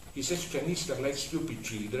 He says Chinese are like stupid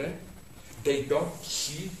children. They don't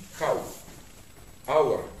see how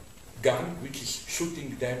our gun, which is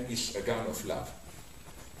shooting them, is a gun of love.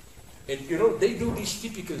 And you know, they do this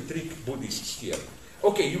typical trick Buddhists here.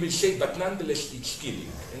 Okay, you will say, but nonetheless it's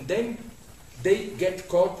killing. And then they get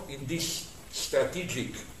caught in this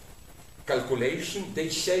strategic calculation. They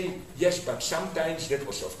say, yes, but sometimes, that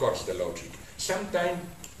was of course the logic, sometimes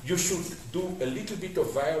you should do a little bit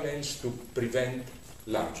of violence to prevent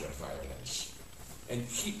larger violence. And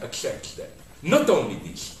he accepts that. Not only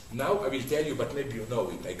this, now I will tell you, but maybe you know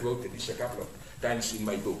it, I quoted this a couple of times in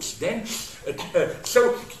my books. Then,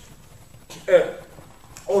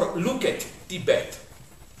 or look at Tibet.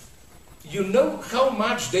 You know how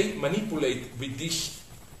much they manipulate with this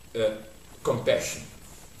compassion.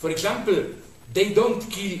 For example, they don't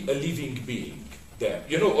kill a living being there.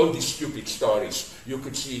 You know all these stupid stories. You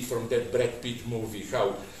could see it from that Brad Pitt movie,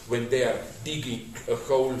 how when they are digging a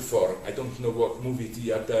hole for, I don't know what movie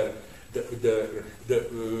theater, the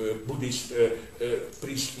Buddhist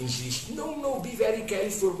priest insists, no, be very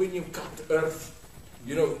careful when you cut earth,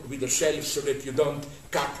 you know, with a shelf so that you don't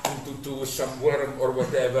cut into some worm or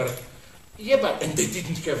whatever. Yeah, but, and they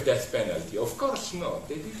didn't have death penalty. Of course not.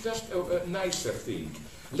 They did just a nicer thing.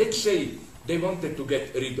 Let's say they wanted to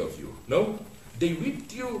get rid of you, no? They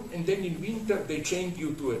whipped you, and then in winter they chained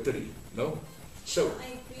you to a tree, no? So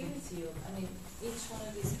I agree with you. I mean, each one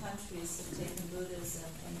of these countries have taken Buddhism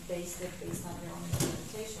and based it based on their own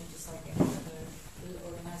interpretation, just like any other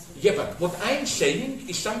organized religion. yeah, but what I'm saying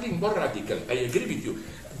is something more radical. I agree with you.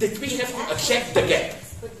 That we have to accept the gap.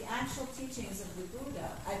 But the actual teachings of the Buddha,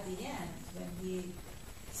 at the end, when he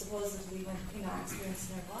supposedly went, experienced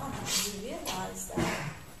nirvana, he realized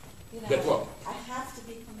that, That what? I have to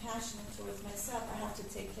be compassionate towards myself. I have to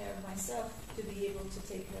take care of myself to be able to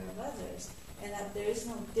take care of others, and that there is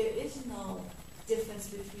no difference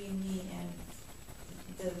between me and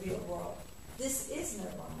the real world. This is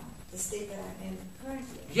nirvana, the state that I'm in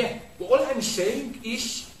currently. Yeah, all I'm saying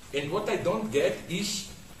is, and what I don't get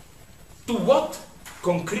is, to what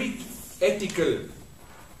concrete ethical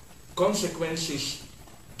consequences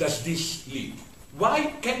does this lead?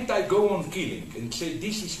 Why can't I go on killing and say,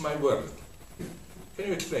 this is my world? Can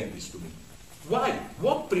you explain this to me? Why?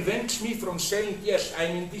 What prevents me from saying, yes,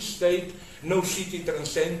 I'm in this state, no city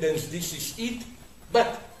transcendence, this is it,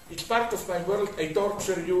 but it's part of my world, I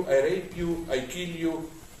torture you, I rape you, I kill you.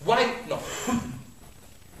 Why not?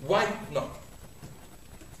 Why not?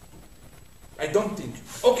 I don't think.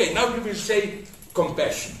 Okay, now you will say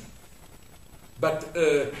compassion. But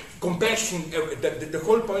compassion, the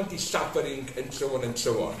whole point is suffering and so on and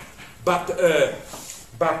so on. But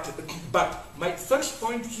my first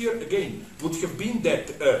point here again would have been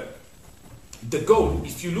that the goal,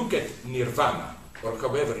 if you look at nirvana, or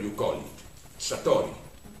however you call it, satori,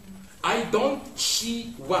 I don't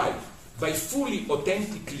see why, by fully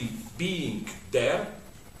authentically being there,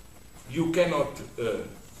 you cannot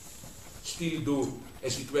still do,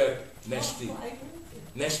 as it were,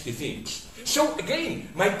 nasty things. So again,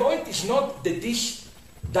 my point is not that this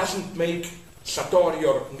doesn't make satori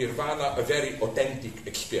or nirvana a very authentic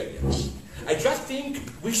experience. I just think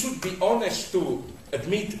we should be honest to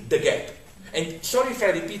admit the gap. And sorry if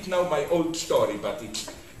I repeat now my old story, but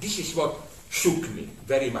this is what shook me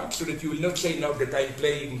very much, so that you will not say now that I'm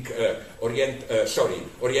playing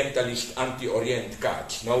Orientalist, anti-Orient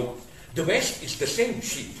cards. No, the West is the same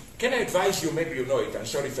shit. Can I advise you, maybe you know it, I'm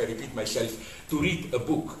sorry if I repeat myself, to read a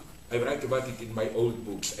book. I write about it in my old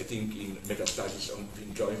books, I think in Metastasis of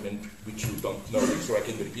Enjoyment, which you don't know, so I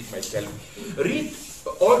can repeat myself. Read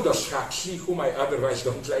Aldous Huxley, whom I otherwise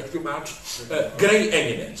don't like too much, Grey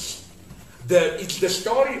Eminence. It's the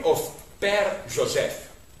story of Père Joseph.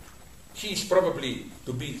 He is probably,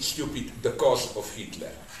 to be stupid, the cause of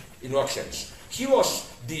Hitler. In what sense? He was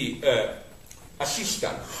the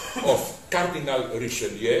assistant of Cardinal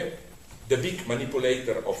Richelieu, the big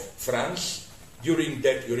manipulator of France, during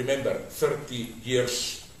that, you remember, 30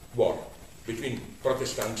 years war between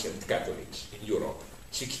Protestants and Catholics in Europe,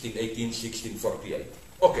 1618, 1648.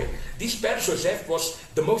 Okay, this Père Joseph was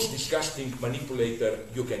the most disgusting manipulator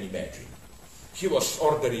you can imagine. He was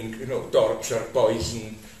ordering, torture,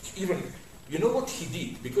 poison, even, you know what he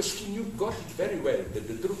did? Because he got it very well, that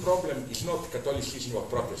the true problem is not Catholicism or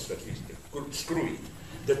Protestantism. Screw it.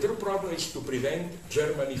 The true problem is to prevent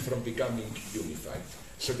Germany from becoming unified,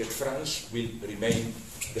 so that France will remain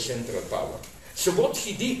the central power. So what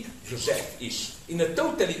he did, Joseph, is, in a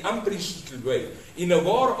totally unprincipled way, in a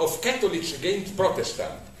war of Catholics against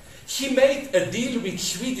Protestants, he made a deal with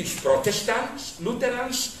Swedish Protestants,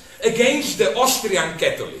 Lutherans, against the Austrian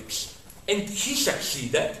Catholics. And he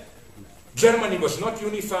succeeded. Germany was not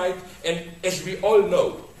unified, and as we all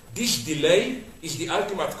know, this delay is the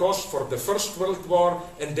ultimate cause for the First World War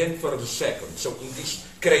and then for the Second. So in this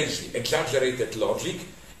crazy, exaggerated logic,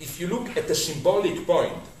 if you look at the symbolic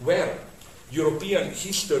point where European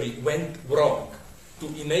history went wrong to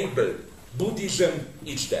enable Buddhism,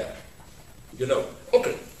 it's there.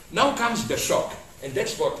 Okay, now comes the shock, and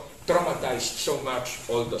that's what traumatized so much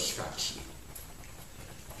Aldous Huxley.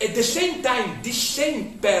 At the same time, this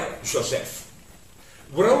same Père Joseph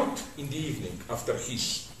wrote in the evening, after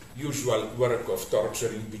his usual work of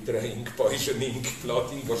torturing, betraying, poisoning,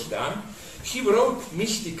 plotting was done, he wrote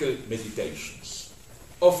mystical meditations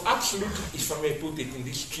of absolute, if I may put it in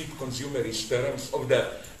these cheap consumerist terms, of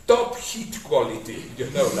the top hit quality,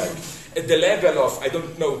 like at the level of, I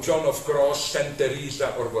don't know, John of Cross, Saint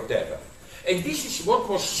Teresa, or whatever. And this is what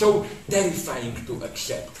was so terrifying to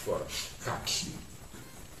accept for Huxley.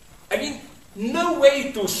 I mean, no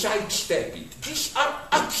way to sidestep it. These are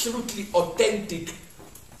absolutely authentic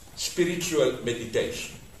spiritual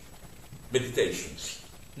meditations.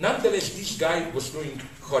 Nonetheless, this guy was doing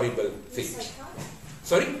horrible things. Psychotic.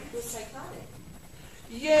 Sorry? It's psychotic.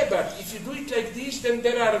 Yeah, but if you do it like this, then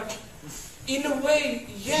there are, in a way,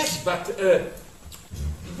 yes, but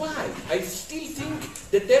why? I still think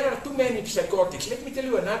that there are too many psychotics. Let me tell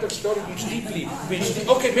you another story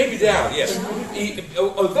okay, maybe there are, yes.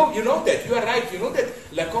 Although, you know that, you are right, you know that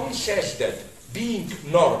Lacan says that being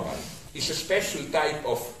normal is a special type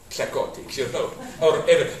of psychotics,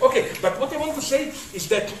 Okay, but what I want to say is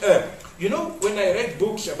that, when I read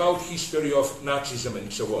books about history of Nazism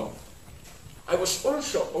and so on, I was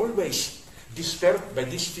also always disturbed by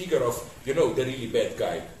this figure of, the really bad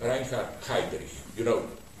guy, Reinhard Heydrich,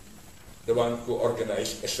 the one who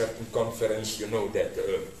organized a certain conference, that,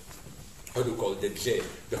 how do you call it,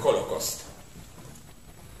 the Holocaust.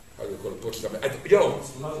 How do you call it?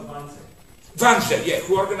 Wannsee, yeah,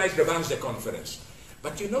 who organized the Wannsee conference.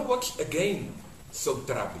 But you know what's again so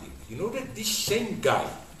troubling? You know that this same guy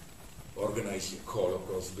organizing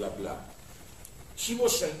Holocaust, blah, blah, he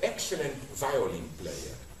was an excellent violin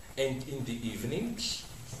player. And in the evenings,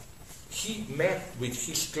 he met with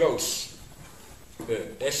his close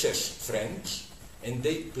SS friends, and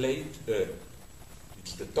they played,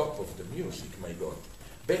 it's the top of the music, my God,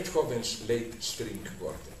 Beethoven's late string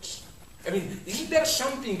quartets. I mean, isn't there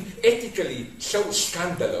something ethically so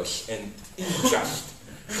scandalous and unjust?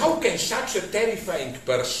 How can such a terrifying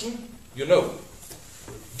person, you know,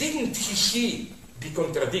 didn't he see the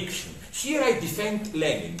contradiction? Here I defend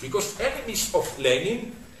Lenin, because enemies of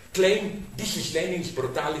Lenin claim this is Lenin's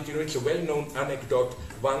brutality. You know, it's a well-known anecdote.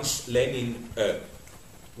 Once Lenin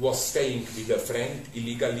was staying with a friend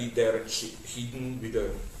illegally there, hidden with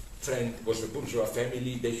a friend, was a bourgeois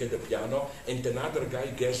family, they had a piano, and another guy,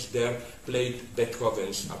 guest there, played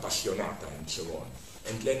Beethoven's Appassionata and so on.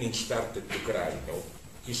 And Lenin started to cry, you know.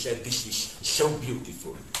 He said, this is so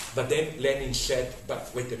beautiful. But then Lenin said,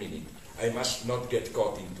 but wait a minute, I must not get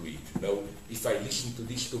caught into it. No, if I listen to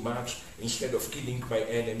this too much, instead of killing my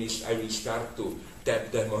enemies, I will start to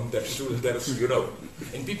tap them on their shoulders, you know.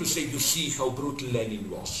 And people say, you see how brutal Lenin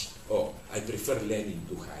was. Oh, I prefer Lenin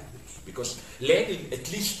to Heydrich, because Lenin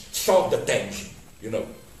at least saw the tension, you know.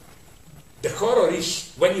 The horror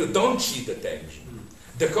is when you don't see the tension.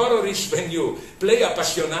 The horror is when you play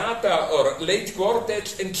Appassionata or late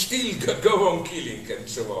quartets and still go on killing and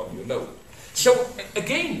so on, you know. So,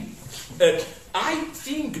 again, I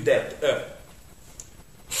think that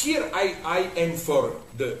here I am for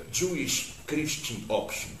the Jewish-Christian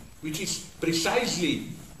option, which is precisely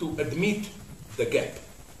to admit the gap.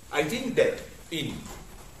 I think that in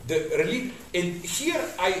the religion, and here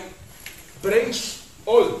I praise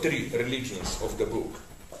all three religions of the book,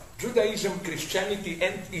 Judaism, Christianity,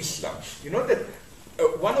 and Islam. You know that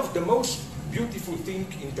one of the most beautiful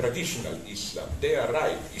things in traditional Islam, they are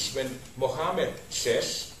right, is when Muhammad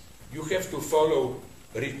says, you have to follow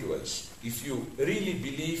rituals. If you really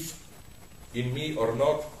believe in me or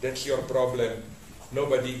not, that's your problem.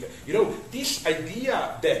 Nobody, you know, this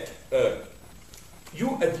idea that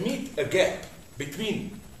you admit a gap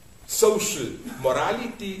between social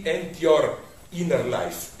morality and your inner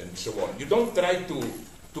life and so on. You don't try to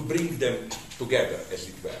bring them together, as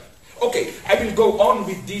it were. Okay, I will go on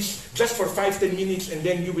with this just for 5-10 minutes, and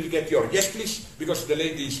then you will get your yes, please, because the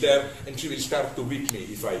lady is there, and she will start to whip me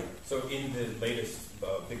if I... So in the latest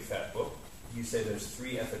Big Fat Book, you say there's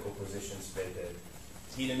 3 ethical positions stated.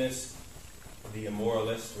 Hedonist, the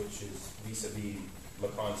immoralist, which is vis-a-vis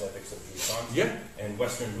Lacan's Ethics of Jouissance, yeah, and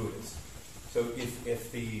Western Buddhist. So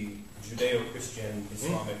if the Judeo-Christian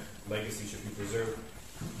Islamic legacy should be preserved,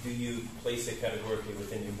 do you place it categorically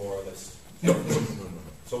within immoralist? No.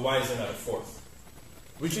 So why is it not a 4th?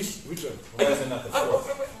 Which one? Why is it not the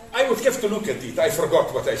 4th? I would have to look at it. I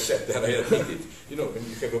forgot what I said there. I admit it. You know, when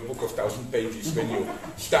you have a book of 1,000 pages,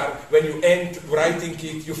 when you end writing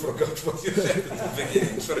it, you forgot what you said at the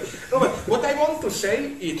beginning. Sorry. No, but what I want to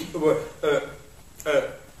say is,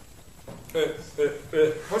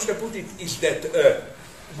 how should I put it, is that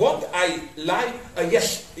what I like,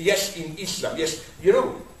 yes, in Islam, yes, you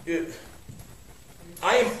know,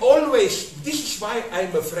 I am always, this is why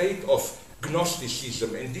I'm afraid of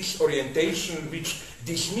Gnosticism and this orientation which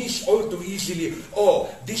dismiss all too easily, oh,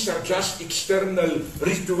 these are just external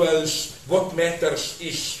rituals, what matters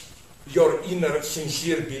is your inner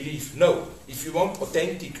sincere belief. No, if you want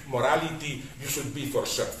authentic morality, you should be for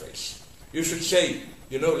surface. You should say,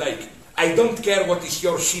 you know, like, I don't care what is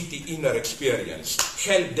your shitty inner experience.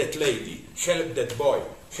 Help that lady, help that boy,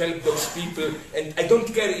 help those people, and I don't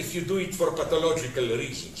care if you do it for pathological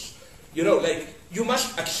reasons. You know, like, you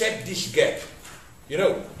must accept this gap. You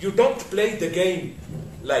know, you don't play the game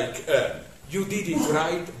like you did it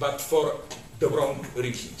right, but for the wrong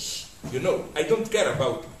reasons. You know, I don't care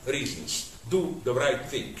about reasons. Do the right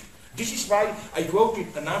thing. This is why I quoted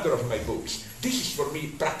another of my books. This is for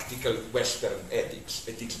me practical Western ethics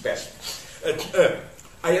at its best.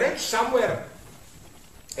 I read somewhere,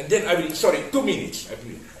 and then I will, 2 minutes.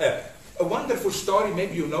 A wonderful story,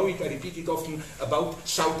 maybe you know it, I repeat it often, about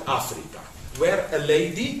South Africa, where a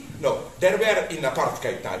lady, there were in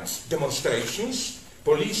apartheid times demonstrations,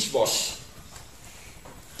 police was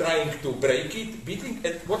trying to break it, beating,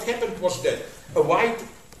 and what happened was that a white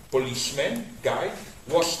policeman, guy,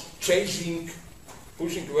 was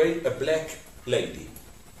pushing away a black lady,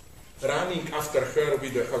 running after her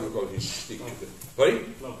with a, how do you call this stick? Sorry?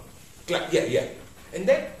 Yeah. And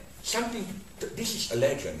then something, this is a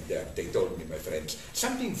legend there, they told me, my friends,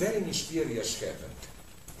 something very mysterious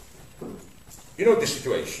happened. You know the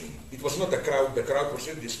situation. It was not a crowd. The crowd was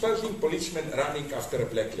dispersing, policemen running after a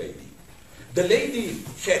black lady. The lady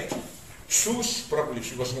had shoes, probably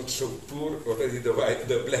she was not so poor, already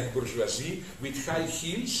the black bourgeoisie, with high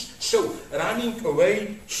heels. So, running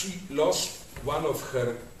away, she lost one of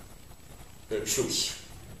her shoes.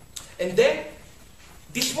 And then,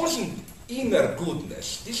 this wasn't inner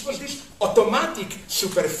goodness. This was this automatic,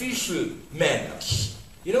 superficial manners.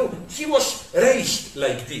 You know, he was raised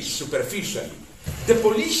like this, superficially. The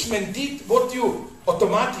policeman did what you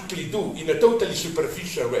automatically do in a totally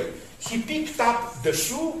superficial way. He picked up the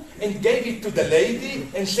shoe and gave it to the lady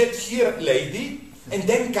and said, "Here, lady," and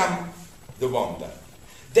then come the wonder.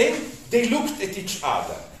 Then they looked at each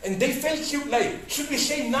other and they felt like, should we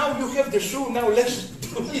say, now you have the shoe, now let's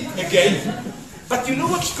do it again? But you know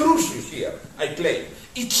what's crucial here, I claim?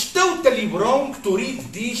 It's totally wrong to read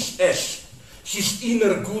this as his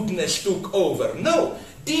inner goodness took over. No,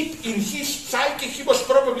 deep in his psyche he was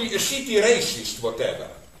probably a city racist, whatever.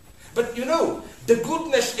 But you know, the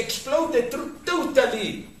goodness exploded through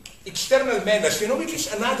totally external manners. You know, which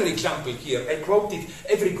is another example here. I quoted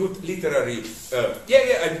every good literary,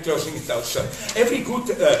 I'm closing it out, sir. Every good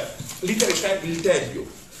literary science will tell you.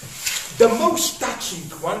 The most touching,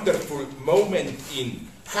 wonderful moment in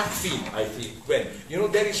Huck Finn, I think, when, you know,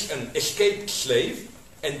 there is an escaped slave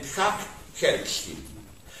and Huck helps him.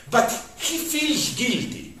 But he feels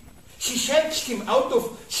guilty. He helps him out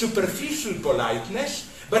of superficial politeness,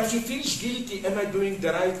 but he feels guilty. Am I doing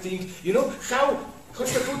the right thing? You know, how should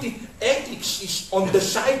I put it? Ethics is on the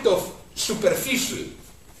side of superficial.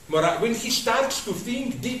 When he starts to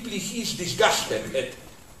think deeply, he is disgusted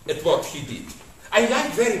at what he did. I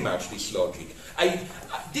like very much this logic.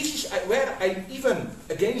 This is where I'm even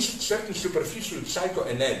against certain superficial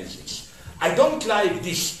psychoanalysis. I don't like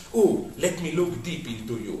this, oh, let me look deep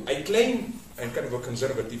into you. I claim, I'm kind of a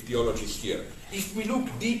conservative theologist here, if we look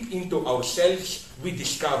deep into ourselves, we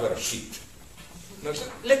discover shit. Now,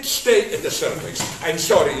 let's stay at the surface. I'm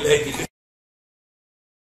sorry, lady.